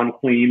of Beyond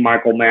Clean,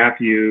 Michael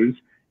Matthews,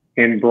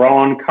 and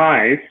Braun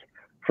Kais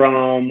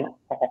from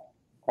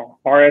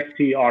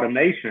RST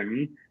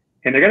Automation.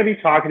 And they're going to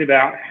be talking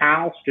about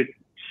how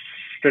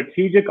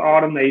strategic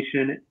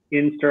automation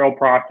in sterile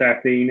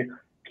processing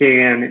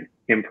can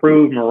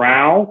improve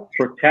morale,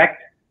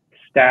 protect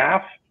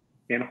staff,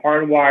 and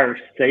hardwire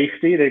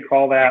safety. They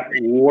call that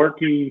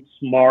working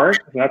smart.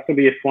 So that's going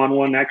to be a fun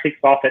one. That kicks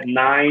off at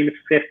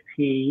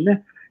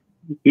 9:15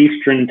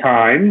 Eastern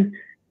time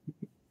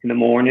in the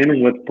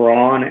morning with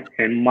Braun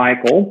and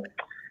Michael.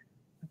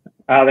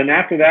 Then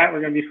after that,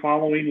 we're going to be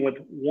following with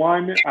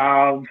one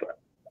of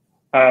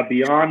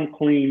Beyond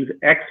Clean's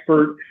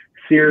expert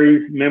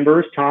series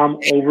members, Tom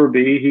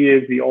Overby. He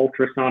is the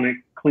ultrasonic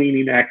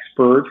cleaning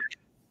expert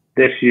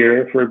this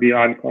year for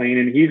Beyond Clean,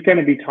 and he's going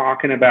to be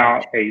talking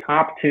about a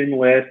top 10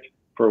 list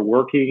for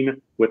working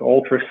with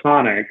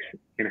ultrasonics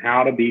and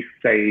how to be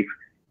safe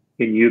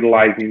in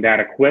utilizing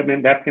that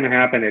equipment. That's going to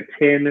happen at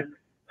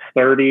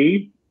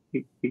 10:30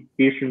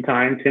 Eastern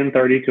time,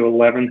 10:30 to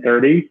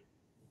 11:30.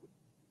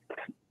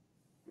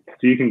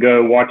 So you can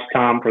go watch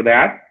Tom for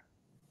that.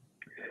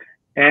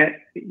 At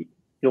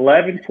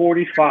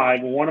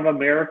 11:45, one of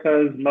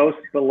America's most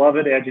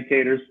beloved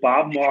educators,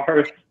 Bob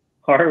Mars,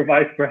 our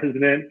Vice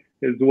President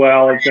as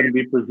well, is going to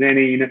be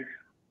presenting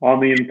on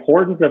the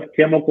importance of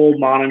chemical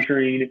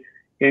monitoring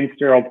in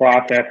sterile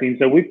processing.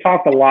 So we've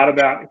talked a lot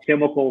about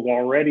chemicals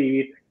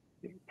already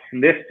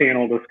in this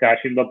panel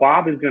discussion, but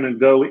Bob is going to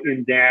go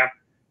in depth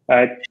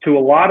to a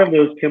lot of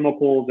those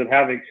chemicals that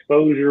have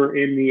exposure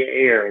in the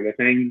air, the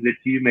things that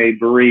you may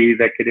breathe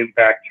that could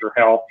impact your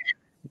health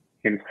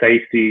and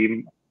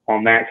safety,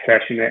 on that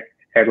session at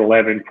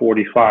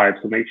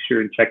 11:45. So make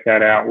sure and check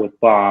that out with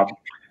Bob.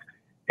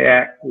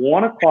 At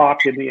 1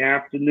 o'clock in the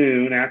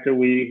afternoon, after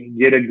we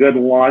get a good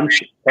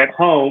lunch at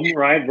home,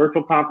 right?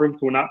 Virtual conference,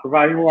 we're not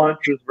providing lunch,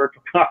 this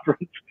virtual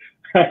conference.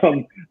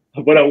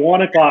 But at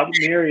 1 o'clock,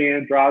 Mary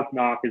Ann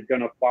Drosnock is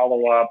going to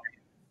follow up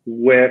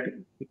with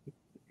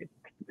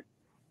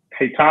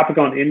a topic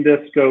on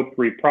endoscope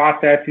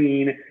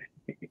reprocessing,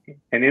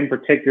 and in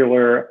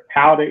particular,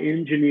 how to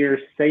engineer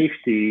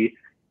safety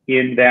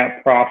in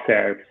that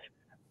process.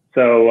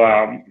 So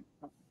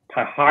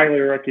I highly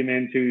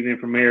recommend tuning in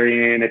for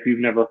Marianne. If you've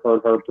never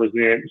heard her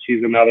present,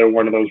 she's another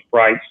one of those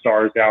bright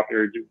stars out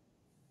there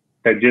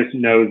that just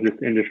knows this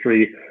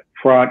industry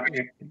front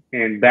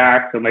and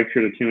back. So make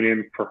sure to tune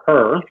in for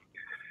her.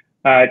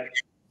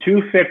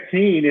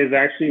 2:15 is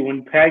actually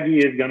when Peggy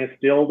is going to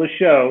steal the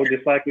show,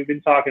 just like we've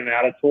been talking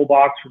about, a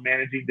toolbox for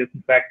managing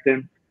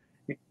disinfectants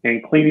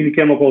and cleaning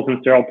chemicals and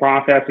sterile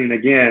processing.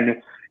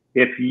 Again,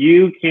 if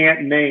you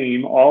can't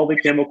name all the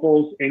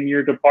chemicals in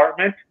your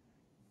department,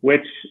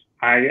 which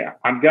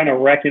I'm going to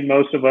reckon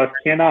most of us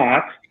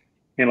cannot,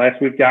 unless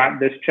we've got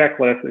this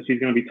checklist that she's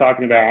going to be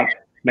talking about,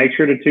 make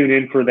sure to tune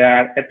in for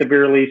that at the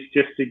very least,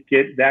 just to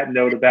get that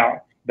note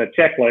about the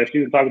checklist. She's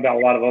going to talk about a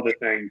lot of other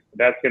things, but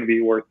that's going to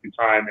be worth your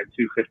time at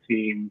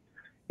 2:15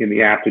 in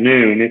the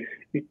afternoon.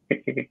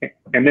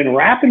 And then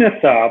wrapping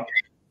us up,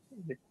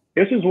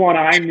 this is one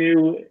I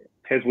knew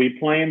as we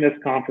planned this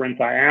conference,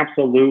 I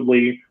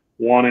absolutely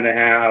wanted to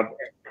have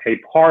a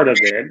part of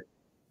it.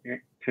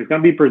 It's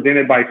going to be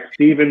presented by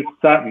Stephen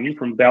Sutton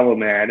from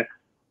Bellomed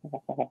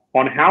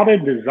on how to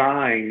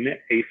design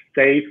a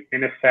safe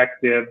and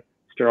effective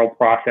sterile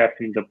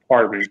processing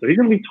department. So he's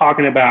going to be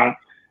talking about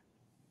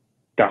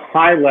the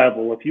high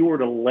level. If you were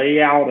to lay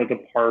out a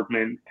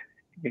department,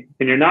 and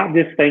you're not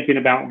just thinking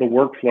about the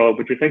workflow,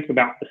 but you're thinking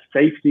about the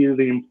safety of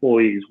the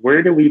employees.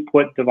 Where do we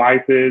put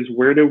devices?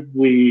 Where do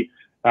we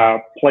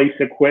place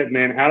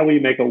equipment? How do we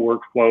make a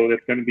workflow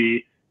that's going to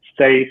be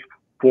safe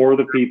for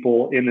the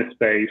people in the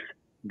space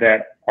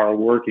that are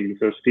working?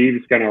 So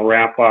Steve's going to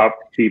wrap up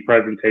the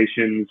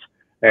presentations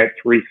at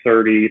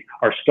 3:30,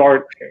 or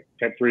start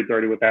at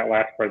 3:30 with that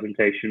last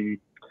presentation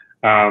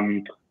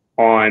on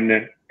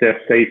the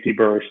Safety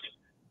Burst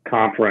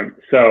conference.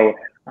 So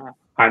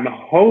I'm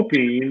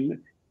hoping,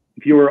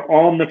 if you were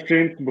on the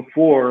fence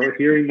before,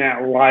 hearing that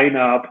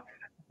lineup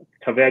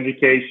of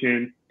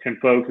education and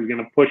folks is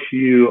going to push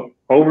you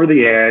over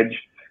the edge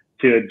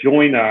to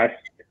join us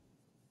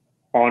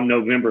on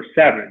November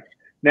 7th.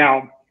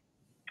 Now,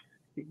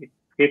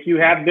 if you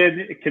have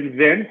been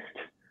convinced,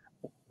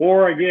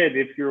 or again,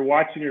 if you're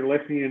watching or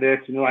listening to this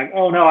and you're like,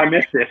 oh no, I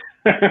missed it.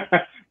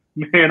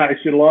 Man, I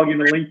should log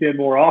into LinkedIn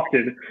more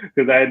often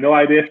because I had no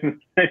idea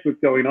what was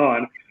going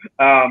on.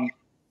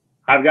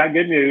 I've got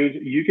good news.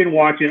 You can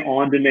watch it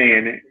on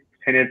demand.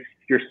 And if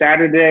your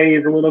Saturday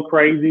is a little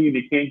crazy and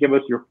you can't give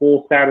us your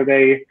full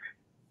Saturday,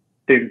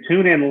 then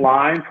tune in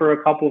live for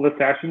a couple of the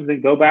sessions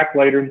and go back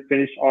later and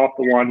finish off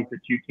the ones that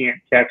you can't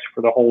catch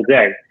for the whole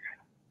day.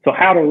 So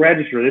how to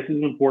register? This is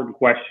an important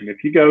question.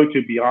 If you go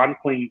to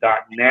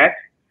beyondclean.net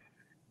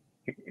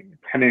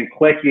and then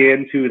click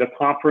into the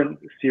conference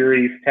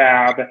series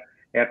tab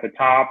at the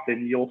top,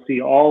 then you'll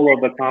see all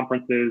of the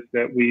conferences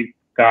that we've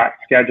got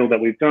scheduled that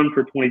we've done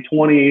for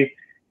 2020.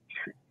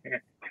 And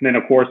then,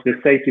 of course, the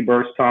Safety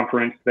Burst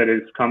conference that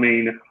is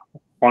coming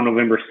on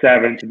November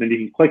 7th. And then you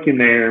can click in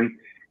there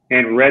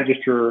and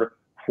register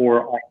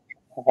for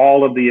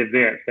all of the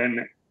events. And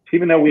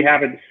even though we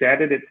haven't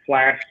said it, it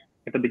flashed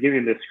at the beginning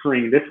of the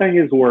screen. This thing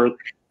is worth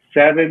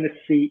 7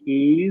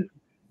 CEs,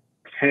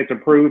 and it's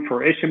approved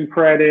for ISHM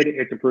credit,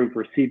 it's approved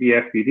for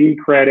CBSBD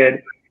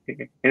credit,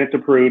 and it's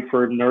approved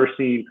for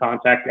nursing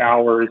contact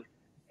hours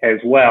as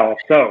well.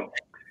 So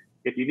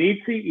if you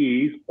need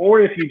CEs,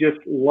 or if you just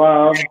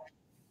love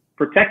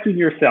protecting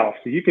yourself,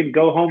 so you can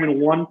go home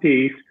in one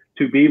piece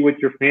to be with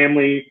your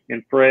family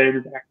and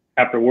friends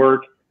after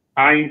work,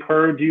 I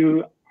encourage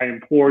you, I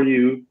implore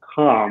you,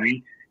 come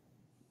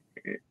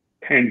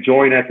and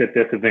join us at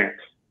this event.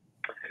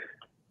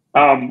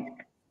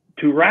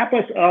 To wrap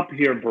us up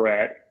here,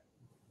 Brett,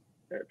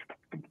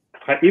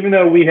 even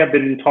though we have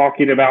been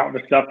talking about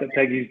the stuff that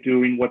Peggy's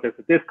doing with us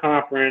at this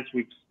conference,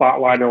 we've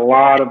spotlighted a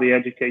lot of the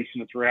education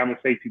that's around the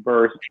Safety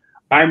Burst.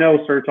 I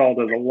know Certol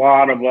does a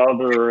lot of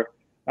other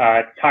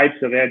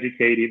types of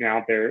educating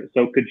out there.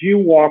 So could you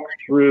walk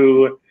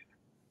through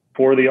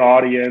for the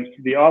audience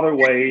the other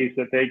ways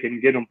that they can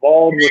get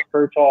involved with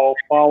Certol,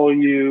 follow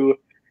you,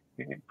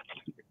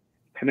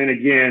 and then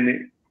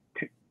again,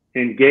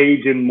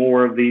 engage in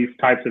more of these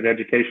types of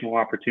educational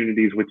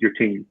opportunities with your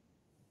team?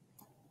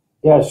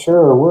 Yeah,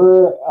 sure.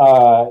 We're,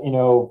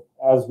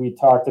 as we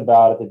talked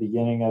about at the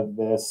beginning of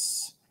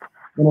this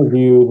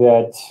interview,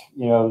 that,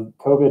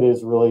 COVID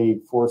has really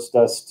forced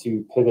us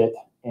to pivot,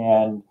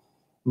 and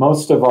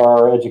most of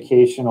our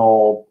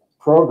educational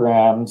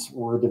programs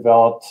were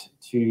developed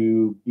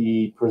to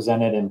be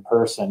presented in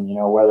person,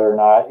 whether or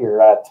not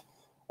you're at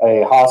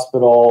a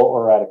hospital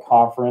or at a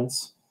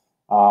conference.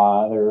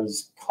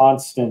 There's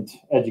constant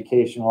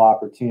educational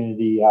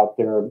opportunity out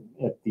there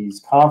at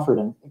these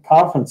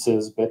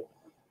conferences, but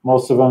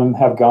most of them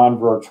have gone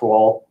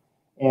virtual.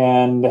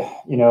 And,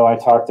 I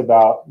talked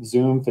about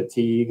Zoom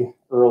fatigue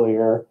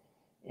earlier,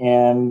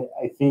 and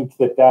I think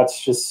that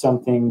that's just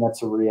something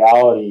that's a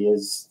reality,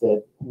 is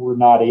that we're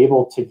not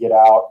able to get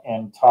out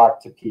and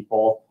talk to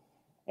people,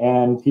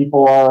 and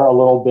people are a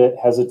little bit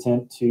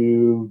hesitant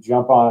to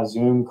jump on a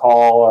Zoom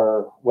call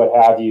or what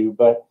have you,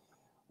 but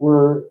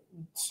we're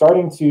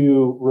starting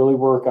to really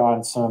work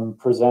on some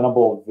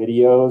presentable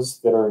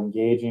videos that are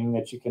engaging,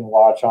 that you can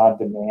watch on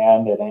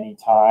demand at any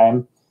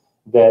time,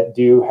 that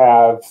do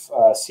have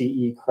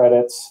CE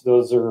credits.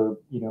 Those are,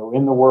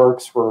 in the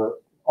works. We're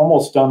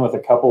almost done with a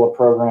couple of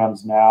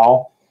programs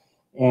now.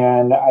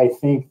 And I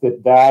think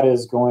that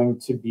is going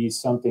to be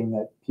something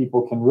that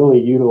people can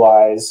really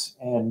utilize.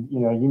 And,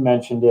 you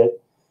mentioned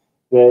it,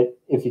 that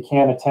if you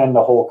can't attend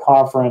the whole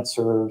conference,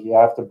 or you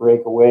have to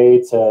break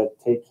away to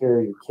take care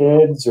of your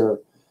kids or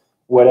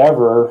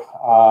whatever,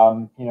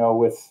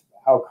 with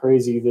how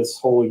crazy this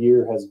whole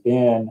year has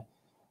been,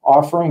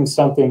 offering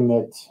something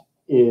that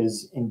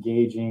is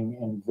engaging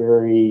and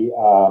very,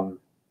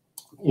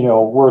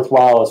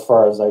 worthwhile as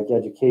far as like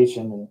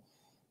education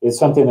is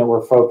something that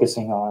we're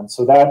focusing on.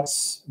 So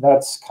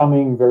that's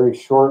coming very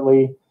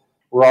shortly.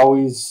 We're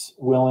always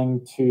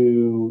willing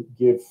to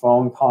give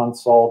phone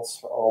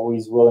consults,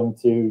 always willing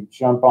to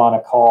jump on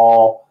a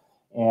call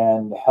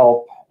and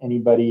help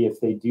anybody if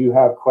they do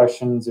have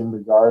questions in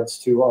regards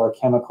to our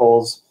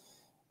chemicals.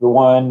 The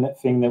one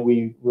thing that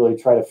we really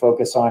try to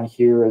focus on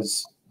here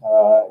is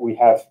we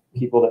have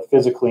people that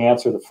physically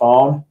answer the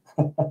phone.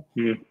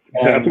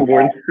 That's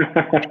important.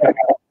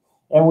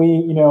 And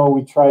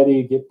we try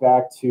to get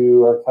back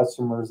to our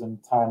customers in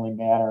a timely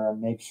manner and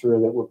make sure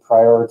that we're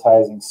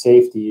prioritizing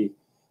safety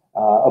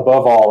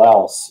above all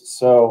else.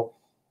 So,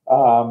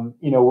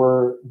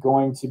 we're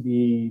going to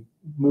be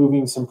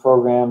moving some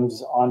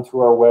programs onto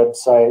our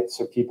website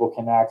so people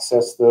can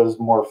access those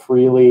more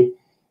freely.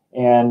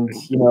 And,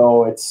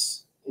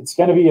 it's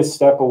going to be a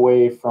step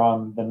away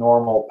from the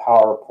normal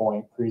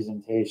PowerPoint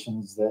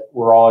presentations that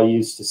we're all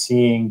used to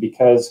seeing,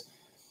 because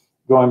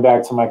going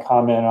back to my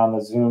comment on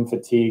the Zoom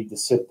fatigue, to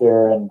sit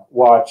there and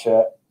watch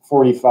a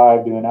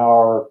 45 to an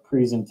hour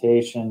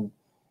presentation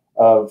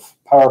of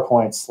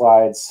PowerPoint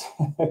slides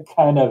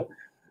kind of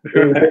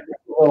a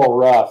little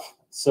rough.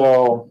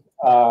 So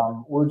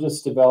we're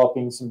just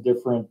developing some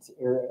different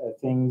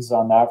things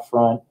on that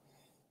front.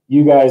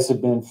 You guys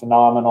have been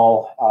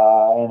phenomenal,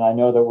 and I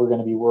know that we're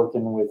going to be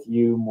working with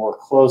you more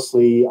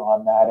closely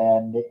on that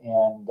end,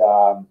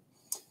 and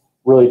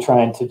really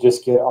trying to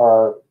just get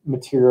our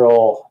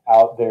material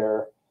out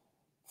there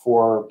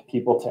for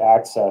people to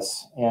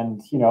access.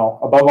 And,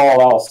 above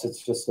all else,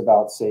 it's just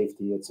about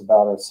safety. It's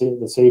about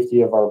the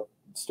safety of our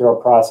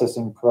sterile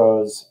processing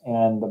pros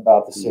and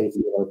about the safety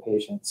of our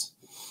patients.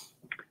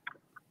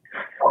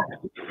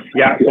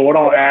 Yeah, so what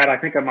I'll add, I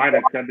think I might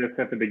have said this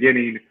at the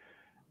beginning,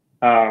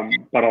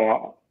 but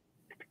I'll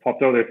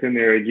throw this in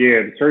there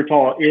again.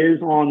 Certol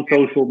is on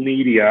social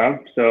media.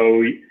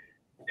 So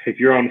if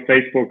you're on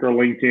Facebook or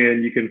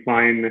LinkedIn, you can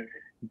find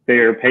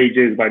their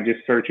pages by just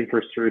searching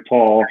for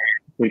Certol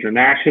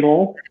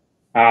International.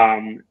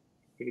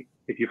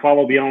 If you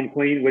follow Beyond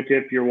Clean, which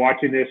if you're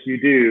watching this,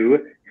 you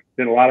do,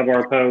 then a lot of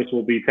our posts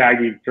will be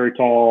tagging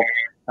Certol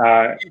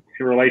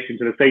in relation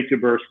to the Safety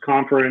Burst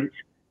Conference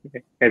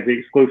as the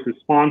exclusive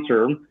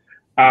sponsor.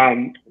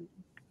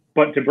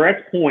 But to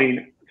Brett's point,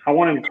 I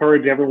want to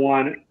encourage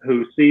everyone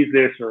who sees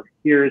this or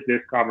hears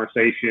this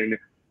conversation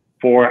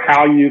for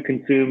how you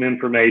consume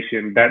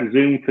information. That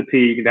Zoom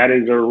fatigue, that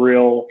is a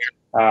real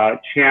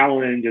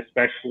challenge,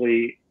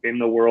 especially in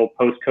the world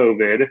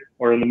post-COVID,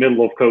 or in the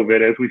middle of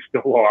COVID, as we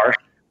still are.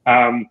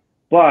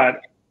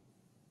 But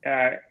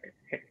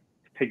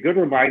a good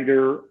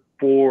reminder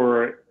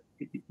for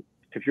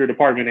if you're a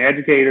department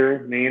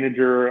educator,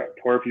 manager,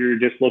 or if you're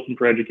just looking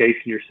for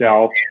education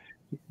yourself,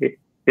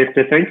 is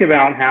to think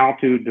about how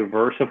to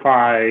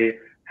diversify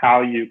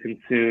how you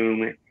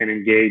consume and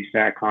engage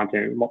that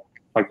content.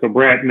 Like so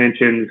Brett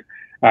mentioned,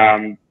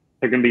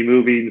 they're going to be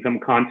moving some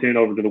content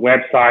over to the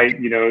website,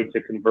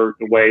 to convert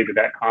the way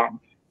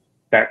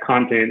that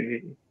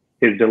content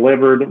is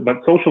delivered.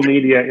 But social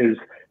media is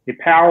a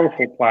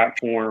powerful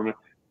platform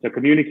to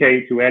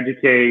communicate, to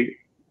educate.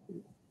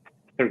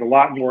 There's a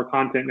lot more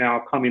content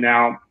now coming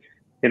out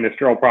in the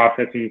sterile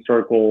processing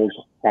circles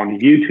on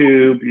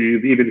YouTube.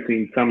 You've even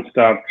seen some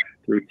stuff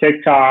through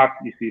TikTok.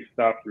 You see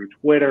stuff through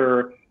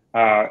Twitter.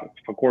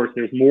 Of course,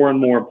 there's more and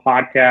more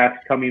podcasts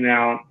coming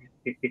out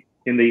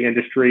in the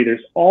industry.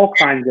 There's all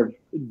kinds of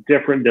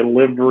different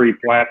delivery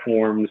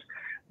platforms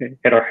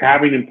that are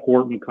having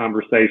important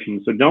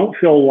conversations. So don't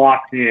feel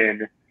locked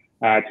in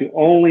to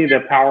only the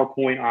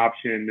PowerPoint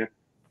option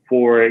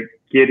for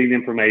getting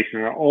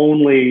information, or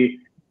only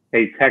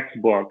a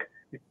textbook.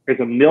 There's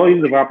a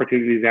millions of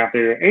opportunities out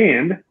there.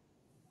 And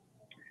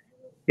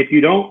if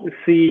you don't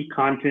see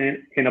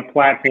content in a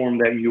platform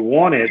that you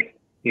want it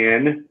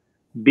in,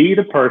 be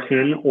the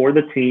person or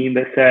the team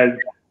that says,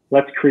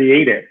 let's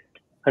create it.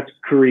 Let's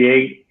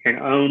create and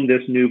own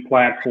this new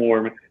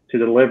platform to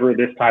deliver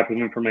this type of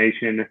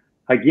information.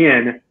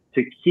 Again,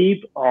 to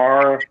keep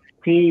our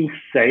team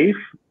safe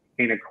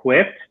and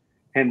equipped.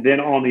 And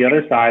then on the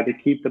other side, to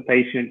keep the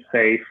patient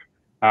safe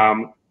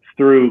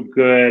through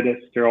good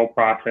sterile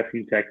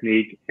processing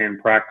technique and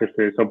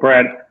practices. So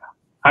Brett,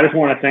 I just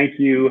want to thank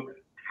you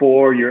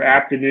for your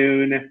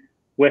afternoon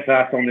with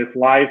us on this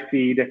live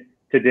feed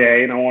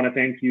today. And I want to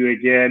thank you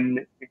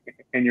again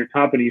and your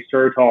company,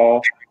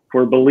 Certol,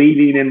 for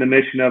believing in the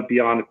mission of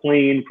Beyond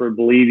Clean, for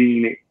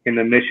believing in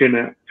the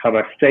mission of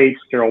a safe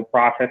sterile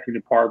processing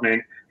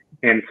department,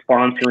 and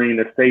sponsoring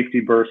the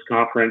Safety Burst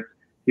Conference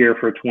here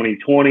for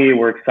 2020.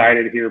 We're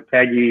excited to hear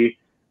Peggy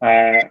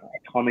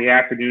on the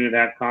afternoon of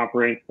that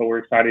conference, but we're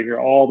excited to hear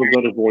all those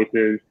other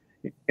voices.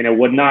 And it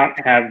would not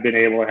have been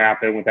able to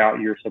happen without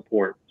your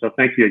support. So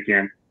thank you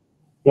again.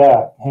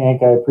 Yeah,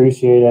 Hank, I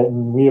appreciate it.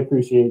 And we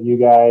appreciate you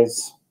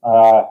guys,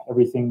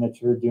 everything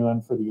that you're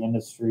doing for the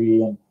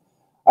industry. And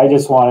I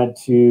just wanted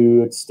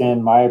to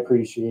extend my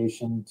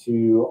appreciation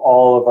to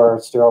all of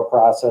our sterile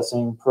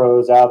processing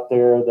pros out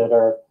there that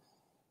are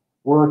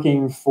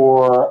working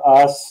for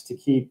us to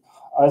keep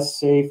us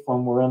safe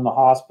when we're in the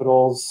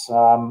hospitals.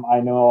 I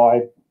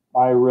know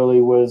I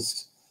really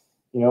was,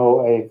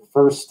 a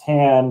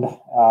firsthand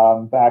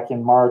back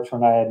in March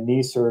when I had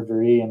knee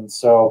surgery. And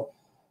so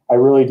I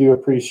really do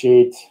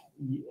appreciate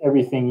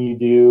everything you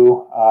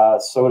do.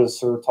 So does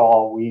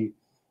Certol. We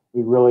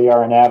really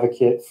are an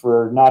advocate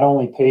for not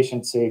only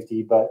patient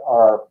safety, but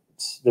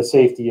the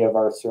safety of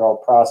our sterile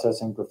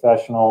processing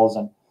professionals.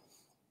 And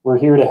we're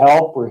here to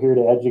help. We're here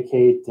to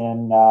educate,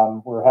 and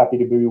we're happy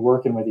to be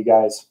working with you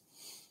guys.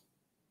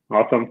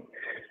 Awesome.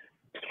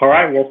 All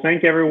right. Well,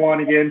 thank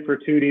everyone again for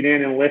tuning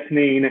in and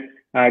listening.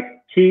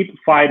 Keep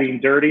fighting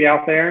dirty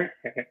out there,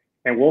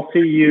 and we'll see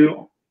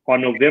you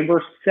on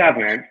November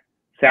 7th,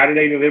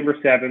 Saturday, November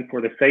 7th, for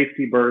the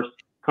Safety Burst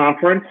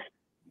Conference.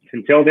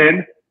 Until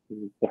then,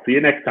 we'll see you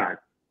next time.